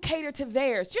 but you cater to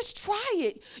theirs. Just try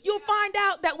it. You'll find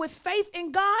out that with faith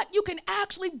in God, you can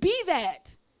actually be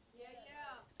that. Yeah.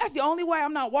 That's the only way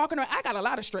I'm not walking around. I got a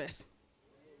lot of stress.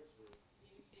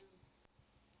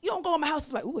 You don't go in my house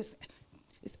and be like, ooh, it's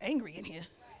angry in here.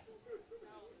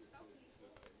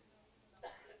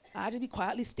 I just be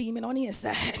quietly steaming on the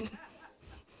inside.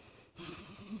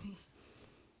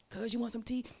 Cuz, you want some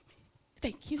tea?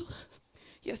 Thank you.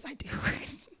 Yes, I do.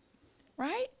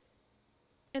 Right?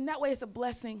 And that way it's a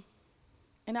blessing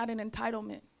and not an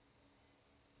entitlement.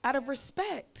 Out of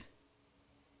respect.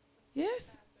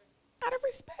 Yes? Out of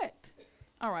respect.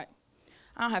 All right.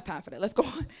 I don't have time for that. Let's go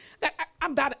on.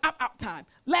 I'm out time.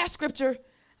 Last scripture, and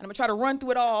I'm going to try to run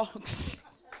through it all.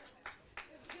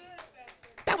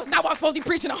 That was not what I was supposed to be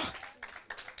preaching on.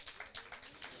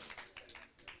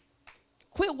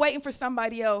 Quit waiting for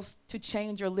somebody else to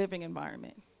change your living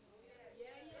environment.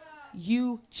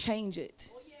 You change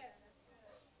it.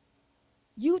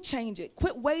 You change it.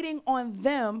 Quit waiting on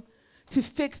them to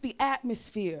fix the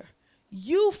atmosphere.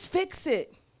 You fix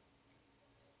it.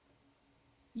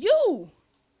 You.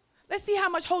 Let's see how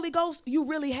much Holy Ghost you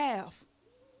really have.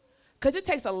 Because it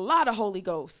takes a lot of Holy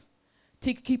Ghost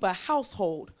to keep a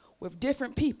household with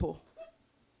different people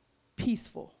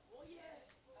peaceful.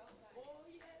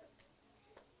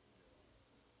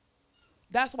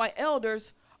 That's why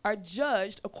elders are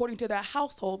judged according to their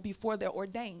household before they're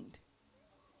ordained.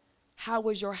 How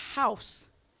is your house?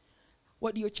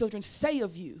 What do your children say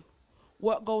of you?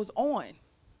 What goes on?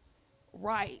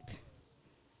 Right.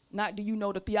 Not do you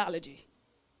know the theology?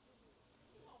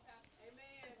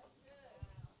 Amen.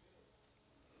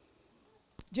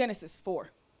 Genesis 4.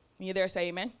 When you're there, say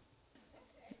amen.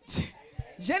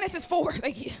 Genesis 4.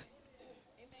 Thank you.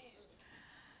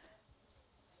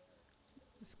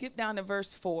 Skip down to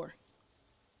verse 4.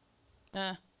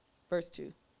 Verse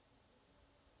 2.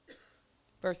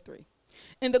 Verse 3.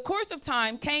 In the course of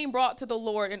time, Cain brought to the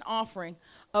Lord an offering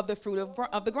of the fruit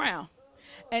of the ground.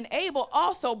 And Abel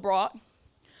also brought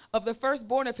of the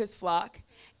firstborn of his flock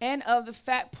and of the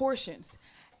fat portions.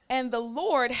 And the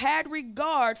Lord had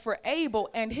regard for Abel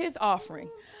and his offering,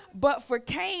 But for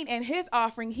Cain and his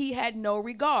offering, he had no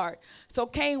regard. So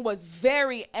Cain was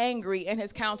very angry and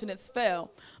his countenance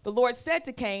fell. The Lord said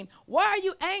to Cain, why are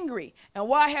you angry? And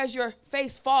why has your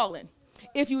face fallen?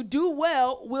 If you do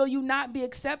well, will you not be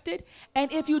accepted?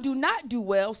 And if you do not do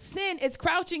well, sin is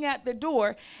crouching at the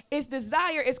door. Its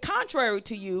desire is contrary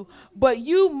to you, but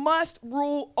you must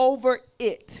rule over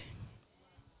it.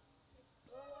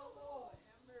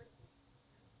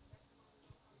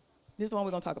 This is the one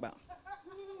we're going to talk about.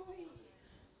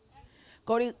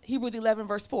 Go to Hebrews 11,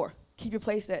 verse 4. Keep your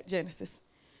place at Genesis.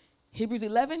 Hebrews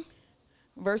 11,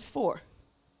 verse 4.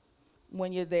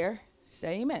 When you're there,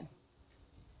 say amen.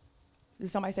 Did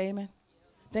somebody say amen?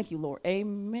 Thank you, Lord.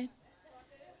 Amen.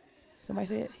 Somebody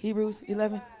say it. Hebrews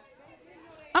 11.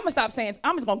 I'm going to stop saying,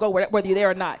 I'm just going to go whether you're there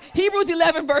or not. Hebrews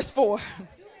 11, verse 4.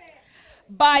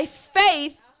 By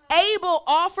faith, Abel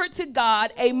offered to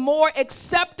God a more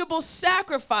acceptable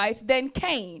sacrifice than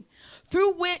Cain,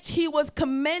 through which he was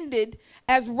commended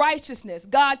as righteousness,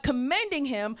 God commending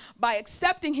him by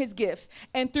accepting his gifts.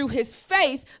 And through his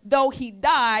faith, though he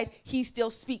died, he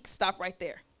still speaks. Stop right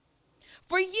there.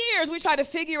 For years, we tried to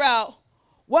figure out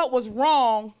what was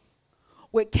wrong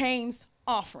with Cain's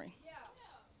offering.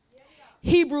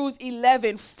 Hebrews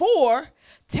 11:4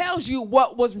 tells you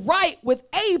what was right with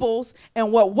Abel's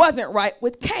and what wasn't right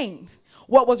with Cain's.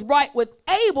 What was right with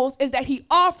Abel's is that he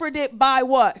offered it by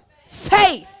what?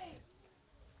 Faith.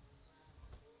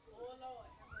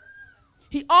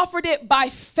 He offered it by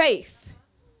faith.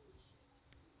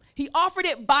 He offered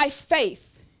it by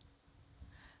faith.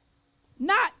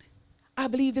 Not, I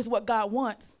believe this is what God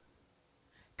wants.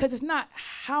 Because it's not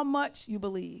how much you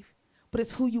believe, but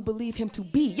it's who you believe him to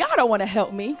be. Y'all don't want to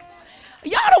help me.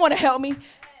 Y'all don't want to help me.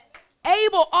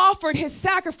 Abel offered his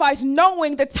sacrifice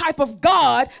knowing the type of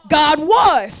God God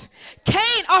was.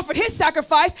 Cain offered his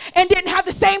sacrifice and didn't have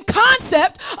the same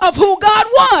concept of who God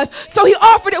was. So he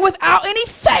offered it without any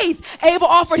faith. Abel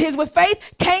offered his with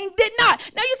faith. Cain did not.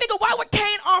 Now you think, why would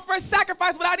Cain offer a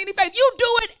sacrifice without any faith? You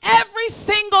do it every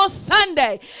single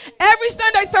Sunday. Every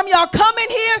Sunday, some of y'all come in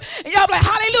here and y'all be like,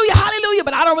 hallelujah, hallelujah,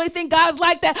 but I don't really think God's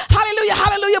like that. Hallelujah,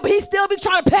 hallelujah, but he still be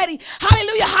trying to petty.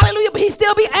 Hallelujah, hallelujah, but he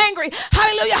still be angry.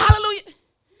 Hallelujah, hallelujah.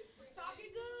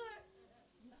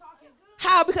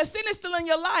 How? Because sin is still in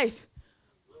your life,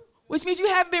 which means you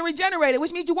haven't been regenerated,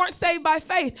 which means you weren't saved by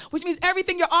faith, which means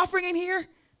everything you're offering in here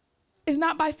is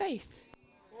not by faith.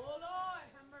 Oh, Lord,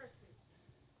 have mercy.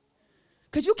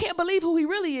 Because you can't believe who he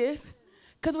really is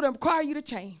because it would require you to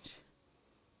change.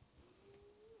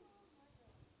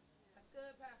 That's good,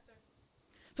 Pastor.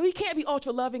 So he can't be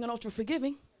ultra loving and ultra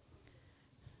forgiving.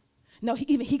 No,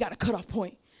 he got a cutoff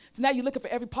point. So now you're looking for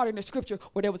every part in the scripture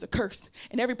where there was a curse,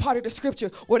 and every part of the scripture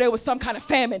where there was some kind of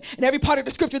famine, and every part of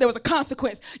the scripture there was a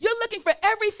consequence. You're looking for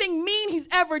everything mean he's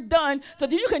ever done so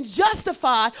that you can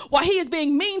justify why he is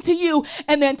being mean to you,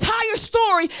 and the entire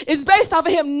story is based off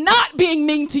of him not being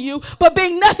mean to you, but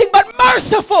being nothing but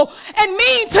merciful and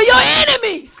mean to your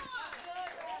enemies.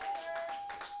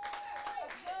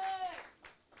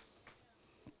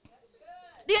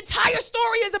 The entire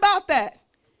story is about that.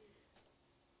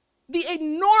 The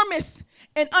enormous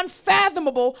and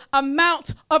unfathomable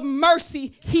amount of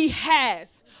mercy he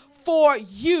has for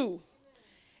you.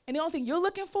 And the only thing you're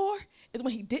looking for is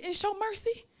when he didn't show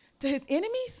mercy to his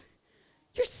enemies,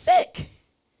 you're sick.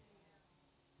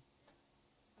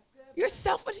 Your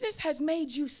selfishness has made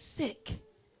you sick.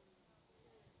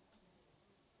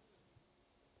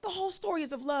 The whole story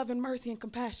is of love and mercy and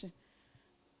compassion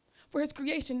for his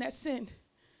creation that sinned.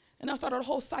 And I started a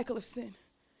whole cycle of sin.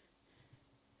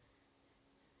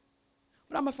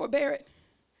 But I'm going to forbear it,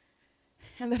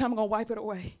 and then I'm going to wipe it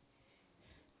away.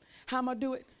 How am I going to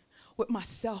do it? With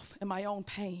myself and my own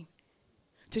pain,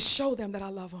 to show them that I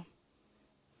love them.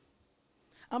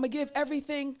 I'm going to give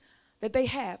everything that they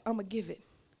have. I'm going to give it.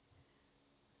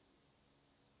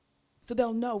 So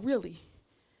they'll know really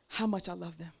how much I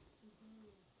love them.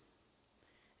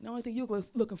 And the only thing you're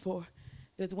looking for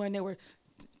is when there were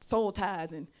soul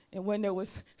ties and when there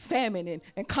was famine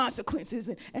and consequences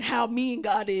and how mean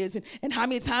God is and how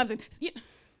many times.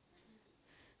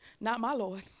 Not my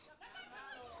Lord.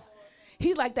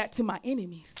 He's like that to my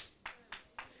enemies.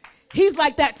 He's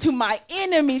like that to my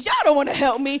enemies. Y'all don't want to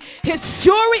help me. His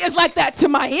fury is like that to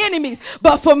my enemies.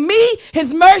 But for me,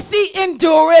 his mercy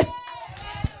endureth.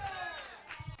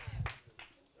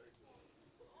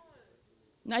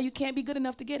 Now you can't be good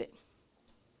enough to get it.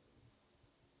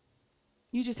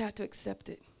 You just have to accept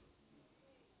it.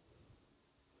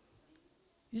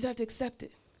 You just have to accept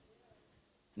it.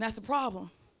 And that's the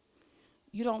problem.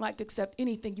 You don't like to accept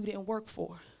anything you didn't work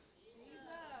for,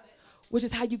 which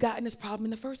is how you got in this problem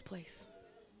in the first place.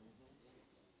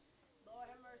 Lord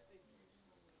have mercy.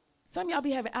 Some of y'all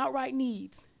be having outright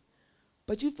needs,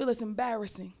 but you feel it's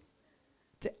embarrassing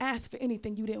to ask for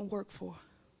anything you didn't work for.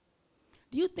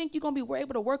 Do you think you're going to be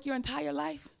able to work your entire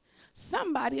life?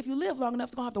 Somebody, if you live long enough,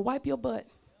 is going to have to wipe your butt.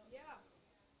 Yeah.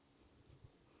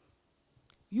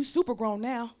 You super grown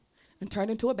now and turned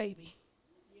into a baby.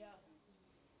 Yeah.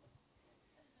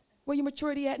 Where your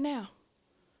maturity at now?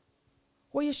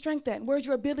 Where your strength at? Where's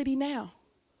your ability now?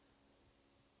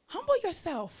 Humble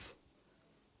yourself.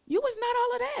 You was not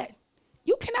all of that.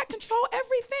 You cannot control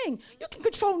everything. You can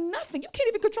control nothing. You can't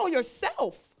even control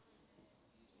yourself.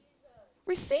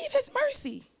 Receive his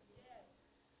mercy.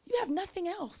 You have nothing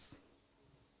else.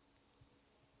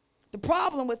 The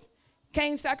problem with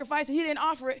Cain's sacrifice, he didn't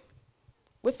offer it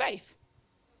with faith.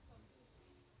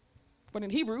 But in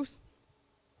Hebrews,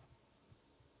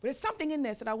 there's something in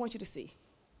this that I want you to see.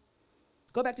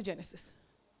 Go back to Genesis.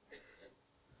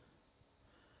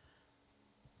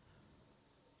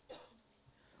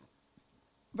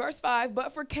 Verse 5,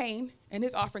 but for Cain and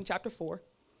his offering, chapter 4,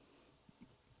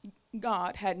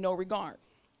 God had no regard.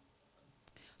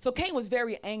 So Cain was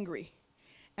very angry,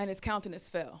 and his countenance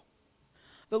fell.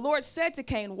 The Lord said to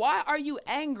Cain, why are you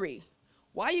angry?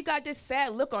 Why you got this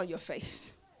sad look on your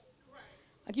face?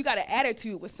 Like you got an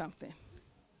attitude with something.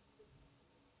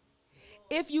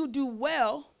 If you do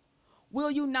well,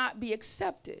 will you not be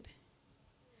accepted?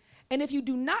 And if you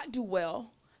do not do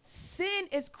well, sin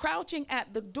is crouching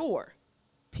at the door,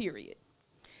 period.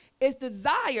 Its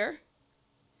desire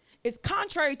is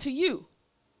contrary to you,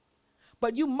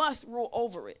 but you must rule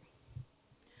over it.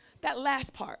 That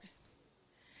last part.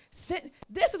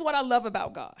 This is what I love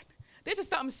about God. This is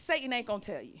something Satan ain't gonna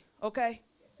tell you, okay?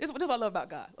 This is what I love about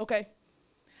God, okay?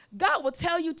 God will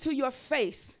tell you to your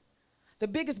face the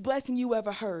biggest blessing you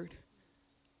ever heard,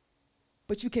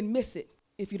 but you can miss it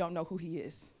if you don't know who he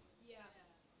is. Yeah.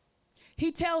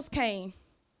 He tells Cain,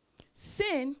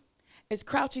 sin is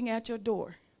crouching at your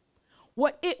door.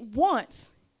 What it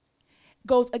wants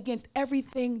goes against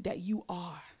everything that you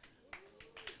are.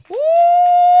 Woo!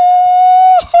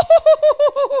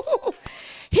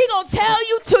 He gonna tell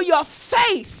you to your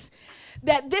face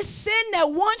that this sin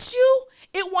that wants you,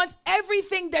 it wants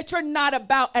everything that you're not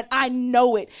about, and I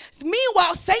know it.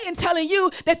 Meanwhile, Satan telling you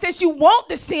that since you want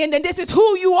the sin, then this is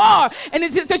who you are, and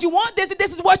since you want this,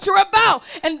 this is what you're about.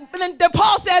 And then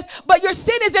Paul says, but your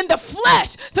sin is in the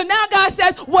flesh. So now God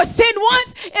says, what sin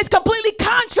wants is completely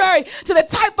contrary to the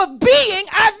type of being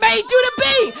I've made you to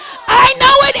be. I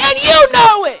know it, and you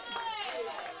know it.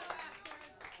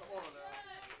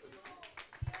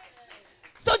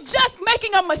 So just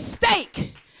making a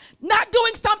mistake, not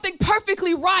doing something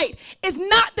perfectly right, is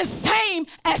not the same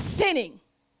as sinning.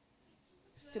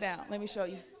 Sit down. Let me show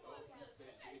you.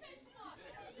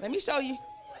 Let me show you.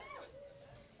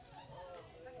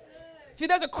 See,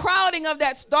 there's a crowding of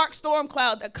that dark storm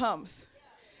cloud that comes.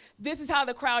 This is how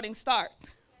the crowding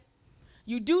starts.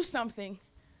 You do something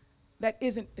that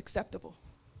isn't acceptable.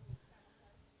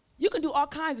 You can do all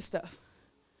kinds of stuff.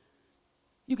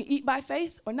 You can eat by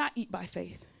faith or not eat by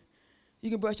faith. You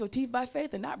can brush your teeth by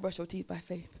faith or not brush your teeth by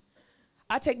faith.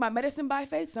 I take my medicine by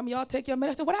faith. Some of y'all take your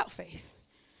medicine without faith.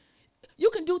 You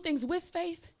can do things with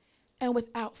faith and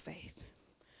without faith.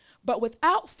 But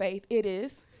without faith, it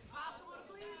is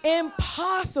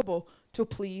impossible to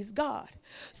please God.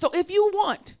 So if you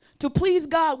want to please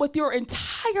God with your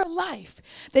entire life,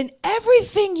 then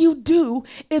everything you do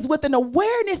is with an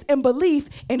awareness and belief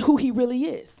in who he really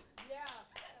is.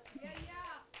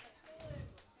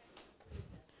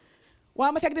 Why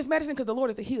am I taking this medicine? Because the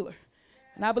Lord is a healer.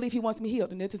 And I believe he wants me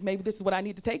healed. And maybe this is what I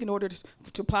need to take in order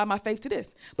to apply my faith to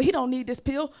this. But he don't need this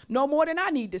pill no more than I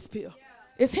need this pill. Yeah.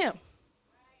 It's him.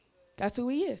 That's who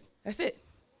he is. That's it.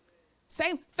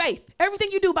 Same faith.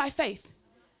 Everything you do by faith.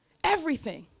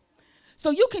 Everything.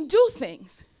 So you can do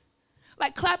things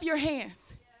like clap your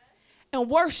hands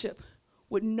and worship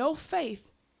with no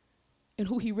faith in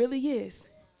who he really is.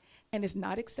 And it's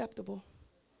not acceptable.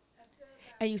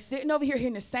 And you sitting over here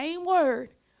hearing the same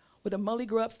word with a mully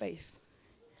grew up face.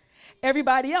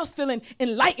 Everybody else feeling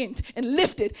enlightened and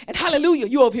lifted and hallelujah.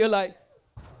 You over here like,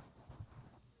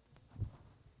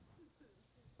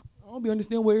 I don't be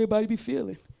understanding what everybody be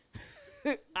feeling.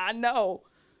 I know.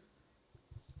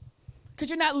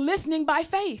 Because you're not listening by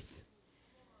faith.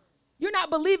 You're not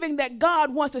believing that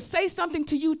God wants to say something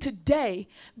to you today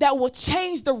that will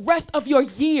change the rest of your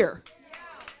year.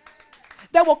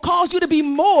 That will cause you to be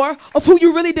more of who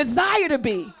you really desire to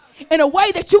be in a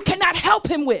way that you cannot help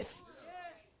him with.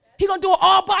 He's going to do it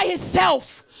all by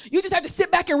himself. You just have to sit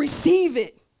back and receive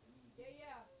it.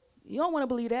 You don't want to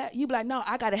believe that. You be like, no,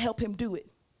 I got to help him do it.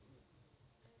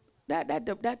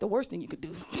 That's the worst thing you could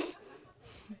do.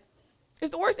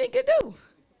 It's the worst thing you could do.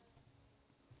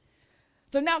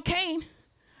 So now Cain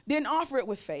didn't offer it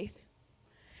with faith,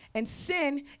 and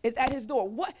sin is at his door.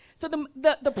 What? So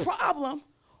the problem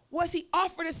was he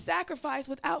offered a sacrifice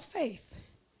without faith,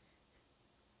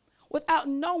 without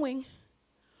knowing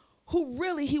who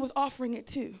really he was offering it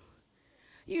to.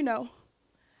 You know,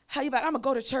 how you like, I'm going to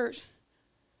go to church,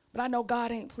 but I know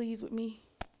God ain't pleased with me.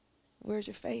 Where's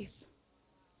your faith?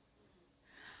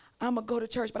 I'm going to go to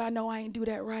church, but I know I ain't do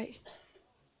that right.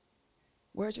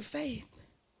 Where's your faith?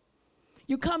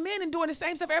 You come in and doing the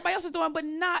same stuff everybody else is doing, but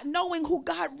not knowing who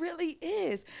God really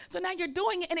is. So now you're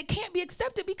doing it, and it can't be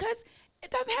accepted because it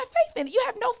doesn't have faith in it. You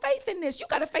have no faith in this. You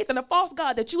got a faith in a false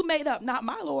God that you made up, not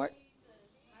my Lord.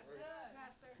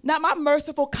 Not my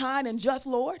merciful, kind, and just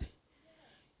Lord.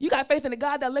 You got faith in a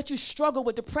God that lets you struggle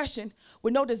with depression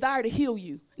with no desire to heal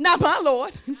you. Not my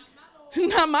Lord.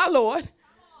 Not my Lord.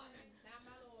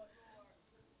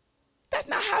 That's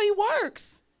not how he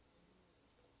works.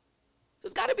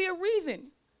 There's got to be a reason.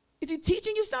 Is he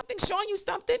teaching you something, showing you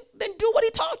something? Then do what he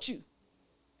taught you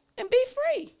and be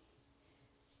free.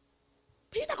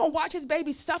 He's not going to watch his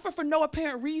baby suffer for no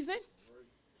apparent reason.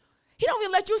 He don't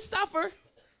even let you suffer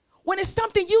when it's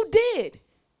something you did.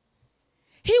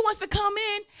 He wants to come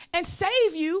in and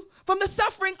save you from the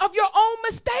suffering of your own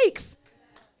mistakes.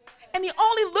 And the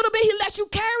only little bit he lets you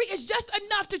carry is just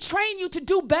enough to train you to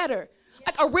do better,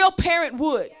 like a real parent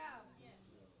would.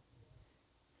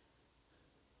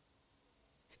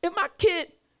 If my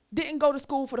kid didn't go to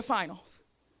school for the finals,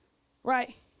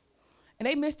 right, and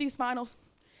they missed these finals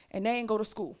and they ain't go to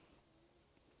school,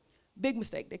 big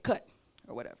mistake, they cut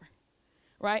or whatever,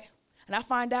 right? And I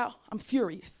find out, I'm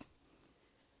furious.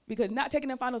 Because not taking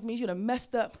them finals means you done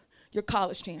messed up your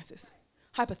college chances,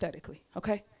 hypothetically,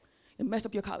 okay? You messed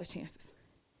up your college chances.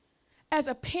 As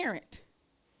a parent,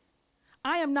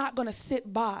 I am not going to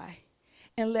sit by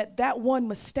and let that one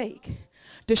mistake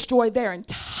destroy their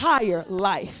entire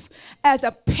life. As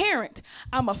a parent,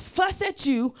 I'm going to fuss at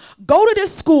you, go to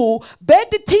this school, beg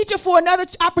the teacher for another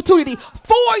opportunity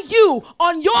for you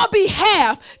on your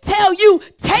behalf, tell you,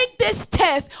 take this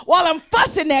test while I'm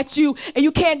fussing at you, and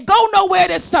you can't go nowhere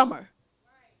this summer.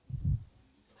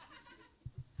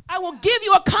 I will give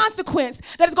you a consequence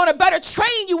that is going to better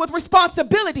train you with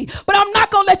responsibility, but I'm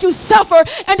not going to let you suffer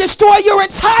and destroy your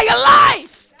entire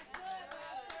life.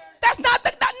 That's not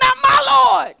my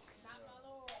Lord.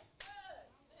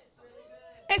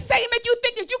 And Satan make you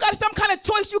think that you got some kind of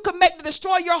choice you can make to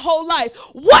destroy your whole life.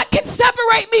 What can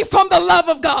separate me from the love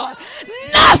of God?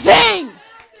 Nothing.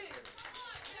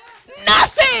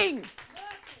 Nothing.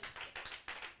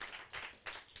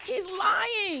 He's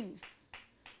lying.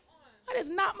 That is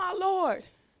not my Lord.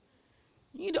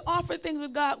 You need to offer things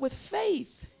with God with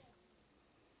faith.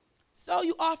 So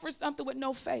you offer something with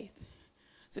no faith.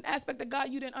 It's an aspect of God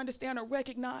you didn't understand or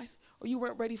recognize or you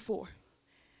weren't ready for.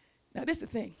 Now, this is the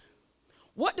thing.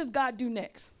 What does God do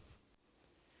next?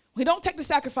 We don't take the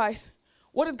sacrifice.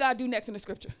 What does God do next in the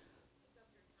scripture?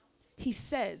 He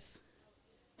says,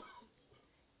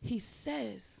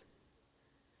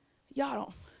 y'all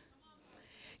don't.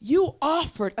 You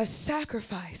offered a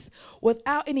sacrifice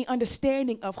without any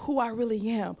understanding of who I really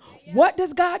am. What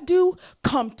does God do?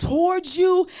 Come towards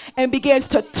you and begins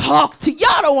to talk to you.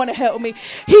 Y'all don't want to help me.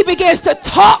 He begins to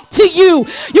talk to you.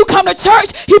 You come to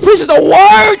church, he preaches a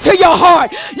word to your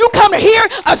heart. You come to hear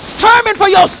a sermon for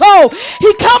your soul.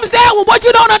 He comes down with what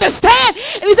you don't understand,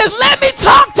 and he says, let me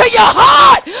talk to your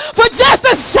heart for just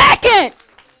a second.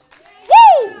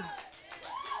 Woo!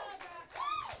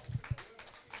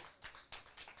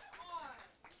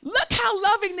 Look how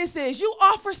loving this is. You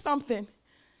offer something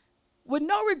with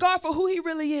no regard for who he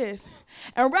really is.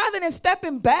 And rather than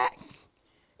stepping back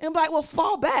and be like, well,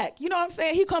 fall back. You know what I'm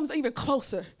saying? He comes even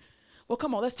closer. Well,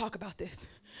 come on, let's talk about this.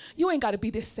 You ain't got to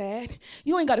be this sad.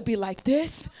 You ain't got to be like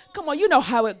this. Come on, you know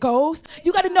how it goes.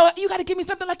 You got to know, you got to give me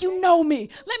something like you know me.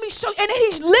 Let me show you. And then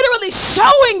he's literally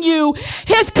showing you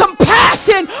his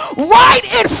compassion right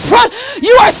in front.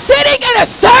 You are sitting in a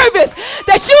service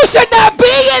that you should not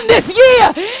be in this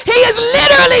year. He is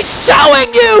literally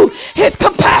showing you his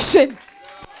compassion.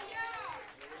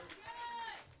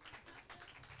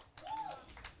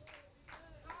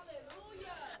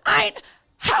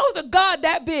 How is a God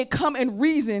that big come and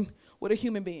reason with a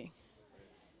human being?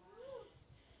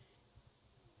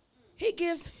 He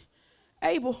gives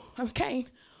Cain,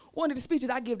 one of the speeches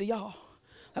I give to y'all.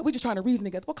 Like, we just trying to reason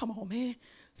together. Well, come on, man.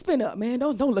 Spin up, man.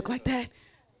 Don't look like that.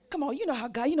 Come on, you know how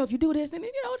God, you know if you do this, then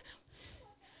you know.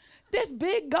 This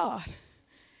big God,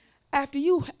 after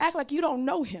you act like you don't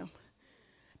know him,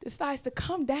 decides to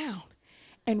come down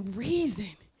and reason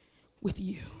with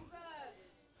you.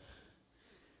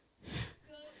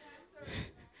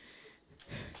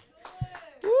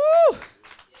 Woo!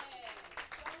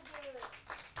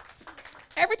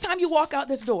 you walk out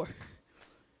this door,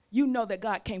 you know that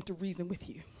God came to reason with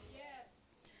you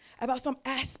about some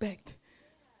aspect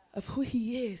of who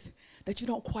he is that you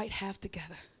don't quite have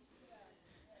together.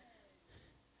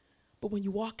 But when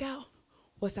you walk out,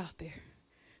 what's out there?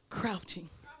 Crouching.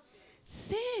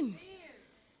 Sin.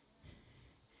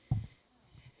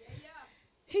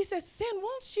 He says, sin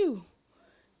wants you.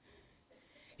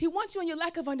 He wants you in your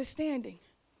lack of understanding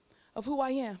of who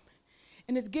I am.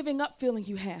 And this giving up feeling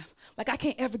you have. Like, I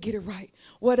can't ever get it right.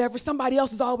 Whatever, somebody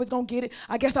else is always going to get it.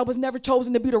 I guess I was never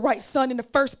chosen to be the right son in the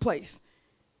first place.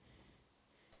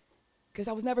 Because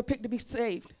I was never picked to be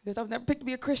saved. Because I was never picked to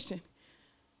be a Christian.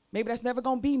 Maybe that's never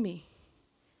going to be me.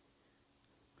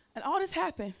 And all this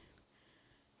happened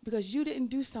because you didn't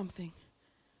do something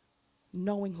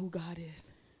knowing who God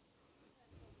is.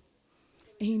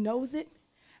 And he knows it.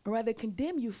 And rather than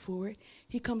condemn you for it,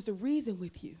 he comes to reason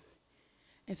with you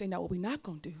and say, now what we're not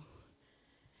going to do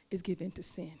is give in to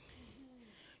sin.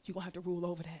 You're going to have to rule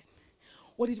over that.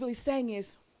 What he's really saying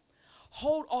is,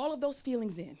 hold all of those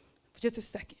feelings in for just a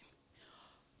second.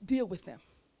 Deal with them.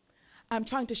 I'm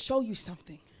trying to show you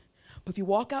something. But if you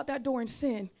walk out that door in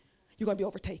sin, you're going to be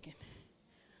overtaken.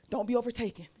 Don't be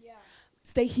overtaken. Yeah.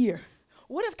 Stay here.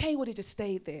 What if Cain would have just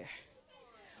stayed there?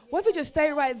 What if he just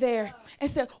stayed right there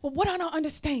and said, well, what I don't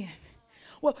understand?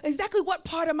 Well, exactly what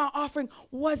part of my offering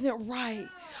wasn't right?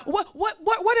 What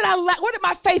did I lack? What did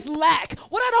my faith lack?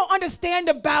 What I don't understand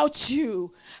about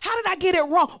you? How did I get it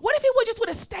wrong? What if he would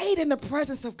have stayed in the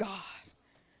presence of God?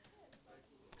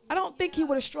 I don't think he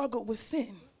would have struggled with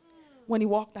sin when he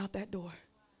walked out that door.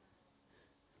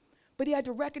 But he had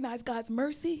to recognize God's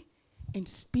mercy in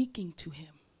speaking to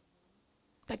him.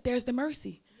 Like, there's the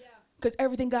mercy. Because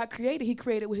everything God created, he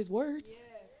created with his words. Yes.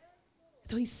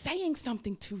 So he's saying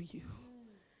something to you.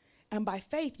 And by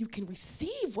faith, you can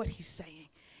receive what he's saying.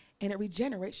 And it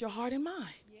regenerates your heart and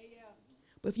mind. Yeah.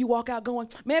 But if you walk out going,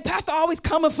 man, Pastor always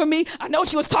coming for me. I know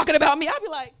she was talking about me. I'll be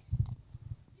like,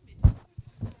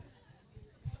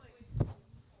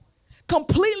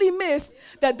 completely missed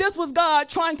that this was God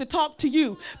trying to talk to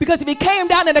you. Because if he came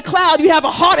down in a cloud, you'd have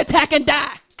a heart attack and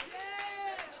die.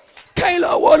 Yes.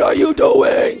 Kayla, what are you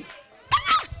doing?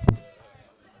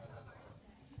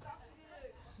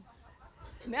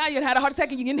 Now you had a heart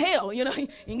attack and you're in hell, you didn't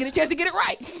get a chance to get it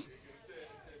right.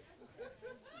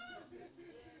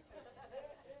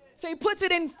 So he puts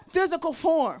it in physical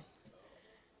form.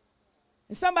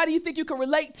 And somebody you think you can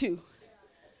relate to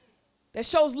that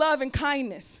shows love and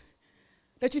kindness,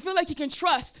 that you feel like you can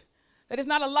trust, that it's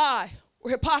not a lie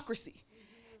or hypocrisy.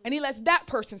 And he lets that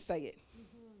person say it.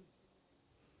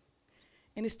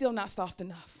 And it's still not soft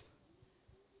enough.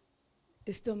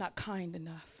 It's still not kind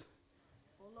enough.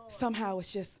 Somehow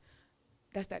it's just,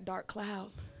 that's that dark cloud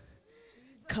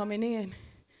coming in.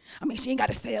 I mean, she ain't got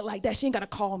to say it like that. She ain't got to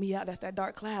call me out. That's that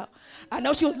dark cloud. I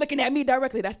know she was looking at me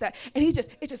directly. That's that. And it's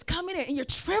just coming in and you're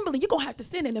trembling. You're going to have to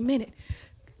sin in a minute.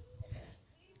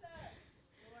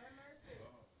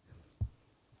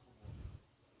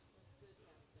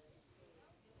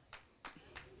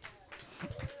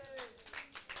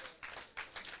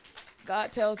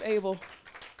 God tells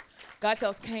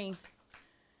Cain,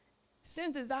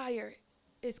 sin's desire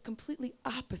is completely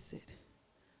opposite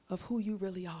of who you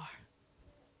really are.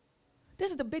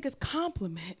 This is the biggest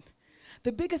compliment,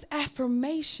 the biggest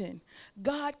affirmation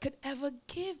God could ever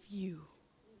give you.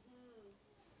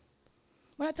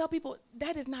 When I tell people,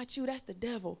 that is not you, that's the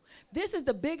devil. This is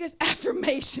the biggest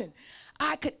affirmation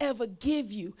I could ever give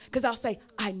you, because I'll say,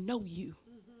 I know you.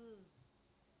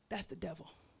 That's the devil.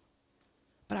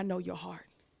 But I know your heart.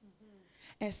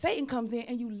 And Satan comes in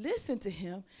and you listen to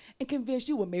him and convince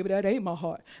you, well, maybe that ain't my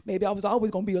heart. Maybe I was always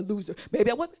going to be a loser.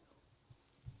 Maybe I wasn't.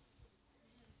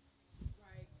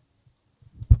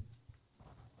 Right.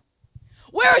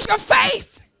 Where is your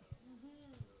faith?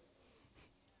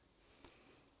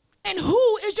 And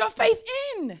who is your faith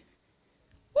in?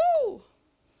 Woo.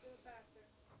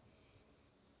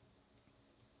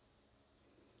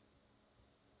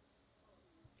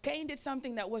 Cain did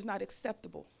something that was not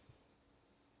acceptable.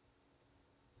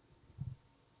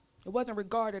 It wasn't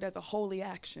regarded as a holy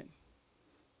action,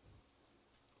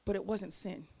 but it wasn't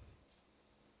sin.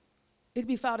 It could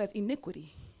be filed as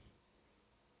iniquity,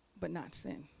 but not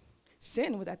sin.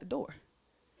 Sin was at the door.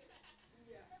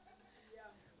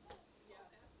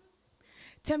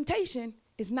 Temptation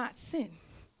is not sin.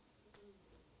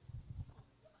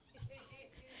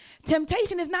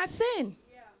 Temptation is not sin.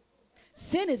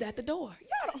 Sin is at the door.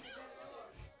 Y'all don't.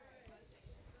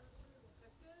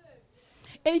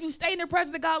 And if you stay in the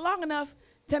presence of God long enough,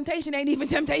 temptation ain't even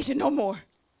temptation no more.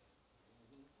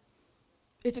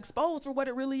 It's exposed for what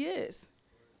it really is.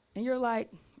 And you're like,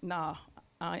 nah,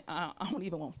 I don't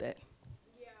even want that.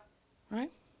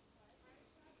 Right?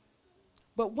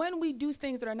 But when we do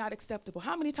things that are not acceptable,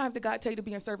 how many times did God tell you to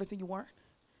be in service and you weren't?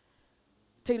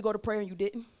 Tell you to go to prayer and you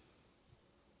didn't?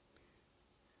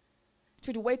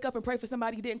 Tell you to wake up and pray for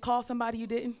somebody you didn't, call somebody you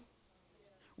didn't,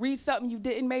 read something you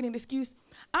didn't, made an excuse?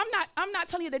 I'm not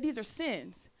telling you that these are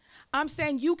sins. I'm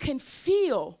saying you can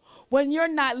feel when you're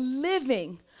not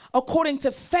living according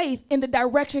to faith in the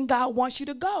direction God wants you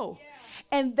to go. Yeah.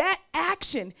 And that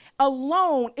action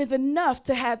alone is enough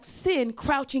to have sin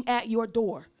crouching at your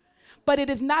door. But it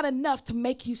is not enough to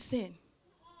make you sin.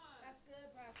 That's good,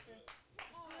 Pastor. That's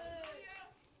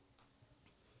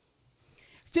good.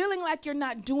 Feeling like you're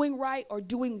not doing right or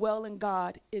doing well in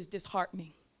God is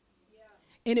disheartening. Yeah.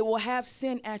 And it will have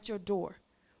sin at your door,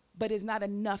 but it's not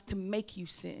enough to make you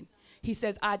sin. He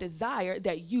says, I desire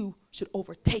that you should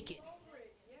overtake it.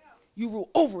 Yeah. You rule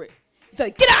over it. He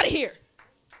said, get out of here.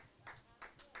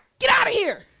 Get out of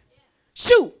here.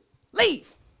 Shoo,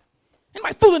 leave.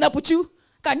 Anybody fooling up with you?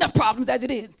 Got enough problems as it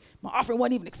is. My offering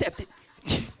wasn't even accepted.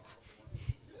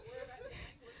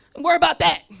 Don't worry about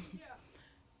that.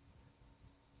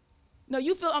 No,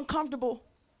 you feel uncomfortable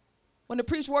when the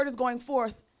preached word is going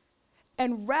forth,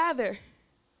 and rather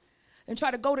than try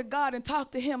to go to God and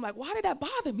talk to him like, why did that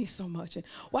bother me so much? And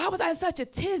why was I in such a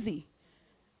tizzy?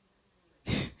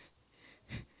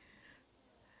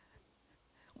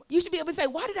 You should be able to say,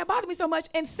 why did that bother me so much?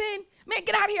 And sin, man,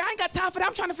 get out of here. I ain't got time for that.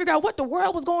 I'm trying to figure out what the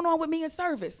world was going on with me in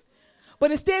service. But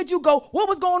instead you go, what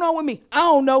was going on with me? I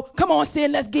don't know. Come on,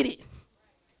 sin, let's get it.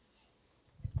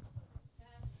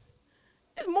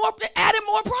 It's more, adding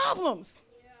more problems.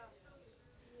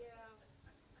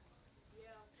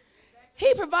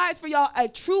 He provides for y'all a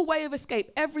true way of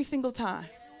escape every single time.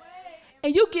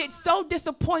 And you get so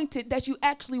disappointed that you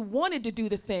actually wanted to do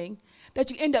the thing that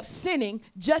you end up sinning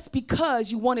just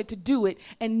because you wanted to do it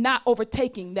and not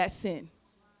overtaking that sin.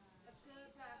 That's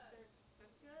good, Pastor.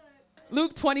 That's good.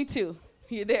 Luke 22.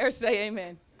 You there? Say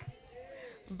amen.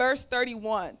 Verse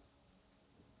 31.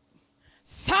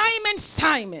 Simon,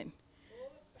 Simon,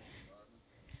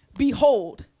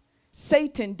 behold,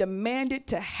 Satan demanded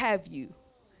to have you,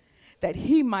 that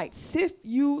he might sift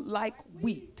you like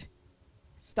wheat.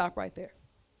 Stop right there.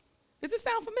 Does it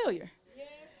sound familiar? Yes.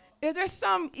 Is there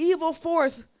some evil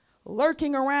force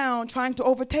lurking around trying to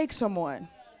overtake someone?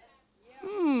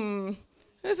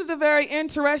 This is a very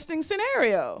interesting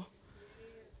scenario.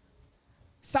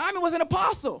 Simon was an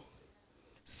apostle.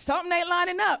 Something ain't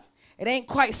lining up. It ain't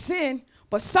quite sin,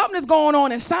 but something is going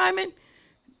on in Simon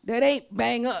that ain't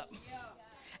bang up.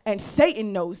 And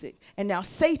Satan knows it. And now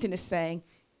Satan is saying,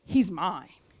 he's mine.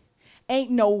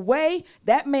 Ain't no way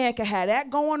that man can have that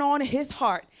going on in his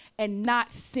heart and not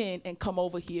sin and come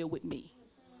over here with me.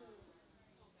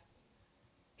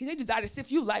 He desired to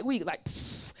sift you like wheat, like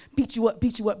beat you up,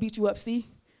 beat you up, beat you up. See?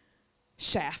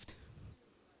 Shaft.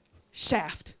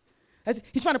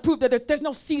 He's trying to prove that there's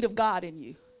no seed of God in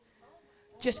you.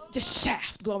 Just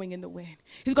shaft blowing in the wind.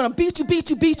 He's going to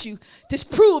beat you to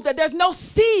prove that there's no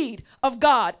seed of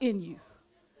God in you.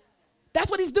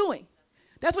 That's what he's doing.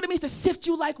 That's what it means to sift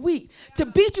you like wheat, to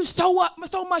beat you so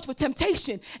much with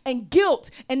temptation and guilt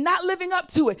and not living up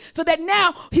to it, so that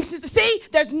now he says, see,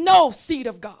 there's no seed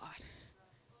of God.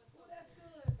 That's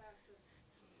good, Pastor.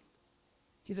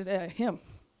 He says, him,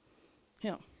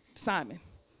 Simon,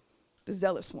 the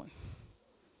zealous one,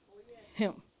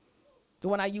 him, the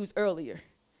one I used earlier,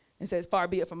 and says, far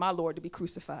be it from my Lord to be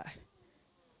crucified.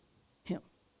 Him.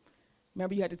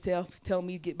 Remember you had to tell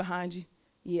me to get behind you?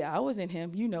 Yeah, I was in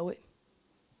him. You know it.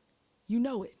 You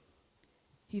know it.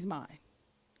 He's mine.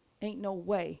 Ain't no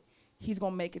way he's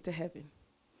going to make it to heaven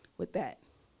with that.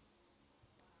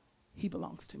 He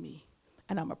belongs to me,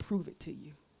 and I'm going to prove it to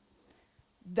you.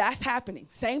 That's happening.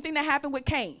 Same thing that happened with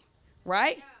Cain,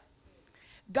 right?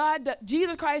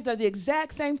 Jesus Christ does the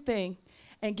exact same thing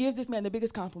and gives this man the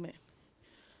biggest compliment.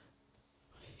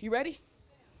 You ready?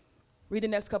 Read the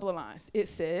next couple of lines. It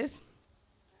says,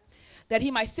 that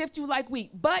he might sift you like wheat,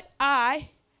 but I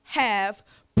have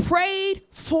prayed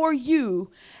for you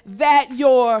that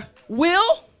your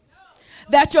will,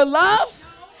 that your love,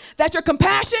 that your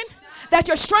compassion, that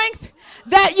your strength,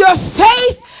 that your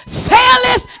faith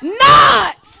faileth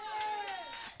not.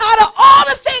 Out of all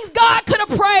the things God could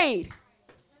have prayed,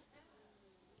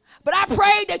 but I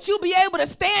prayed that you be able to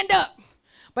stand up.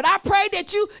 But I prayed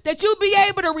that you be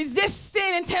able to resist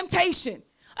sin and temptation.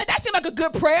 That seemed like a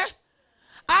good prayer.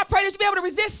 I prayed that you be able to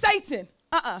resist Satan.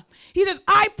 He says,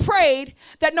 I prayed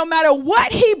that no matter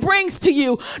what he brings to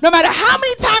you, no matter how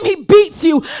many times he beats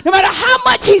you, no matter how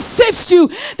much he sifts you,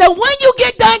 that when you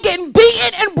get done getting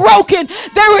beaten and broken,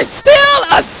 there is still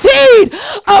a seed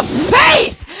of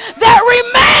faith that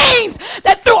remains,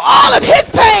 that through all of his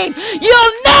pain,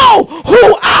 you'll know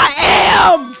who I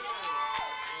am.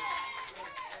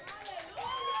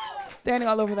 Standing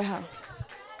all over the house.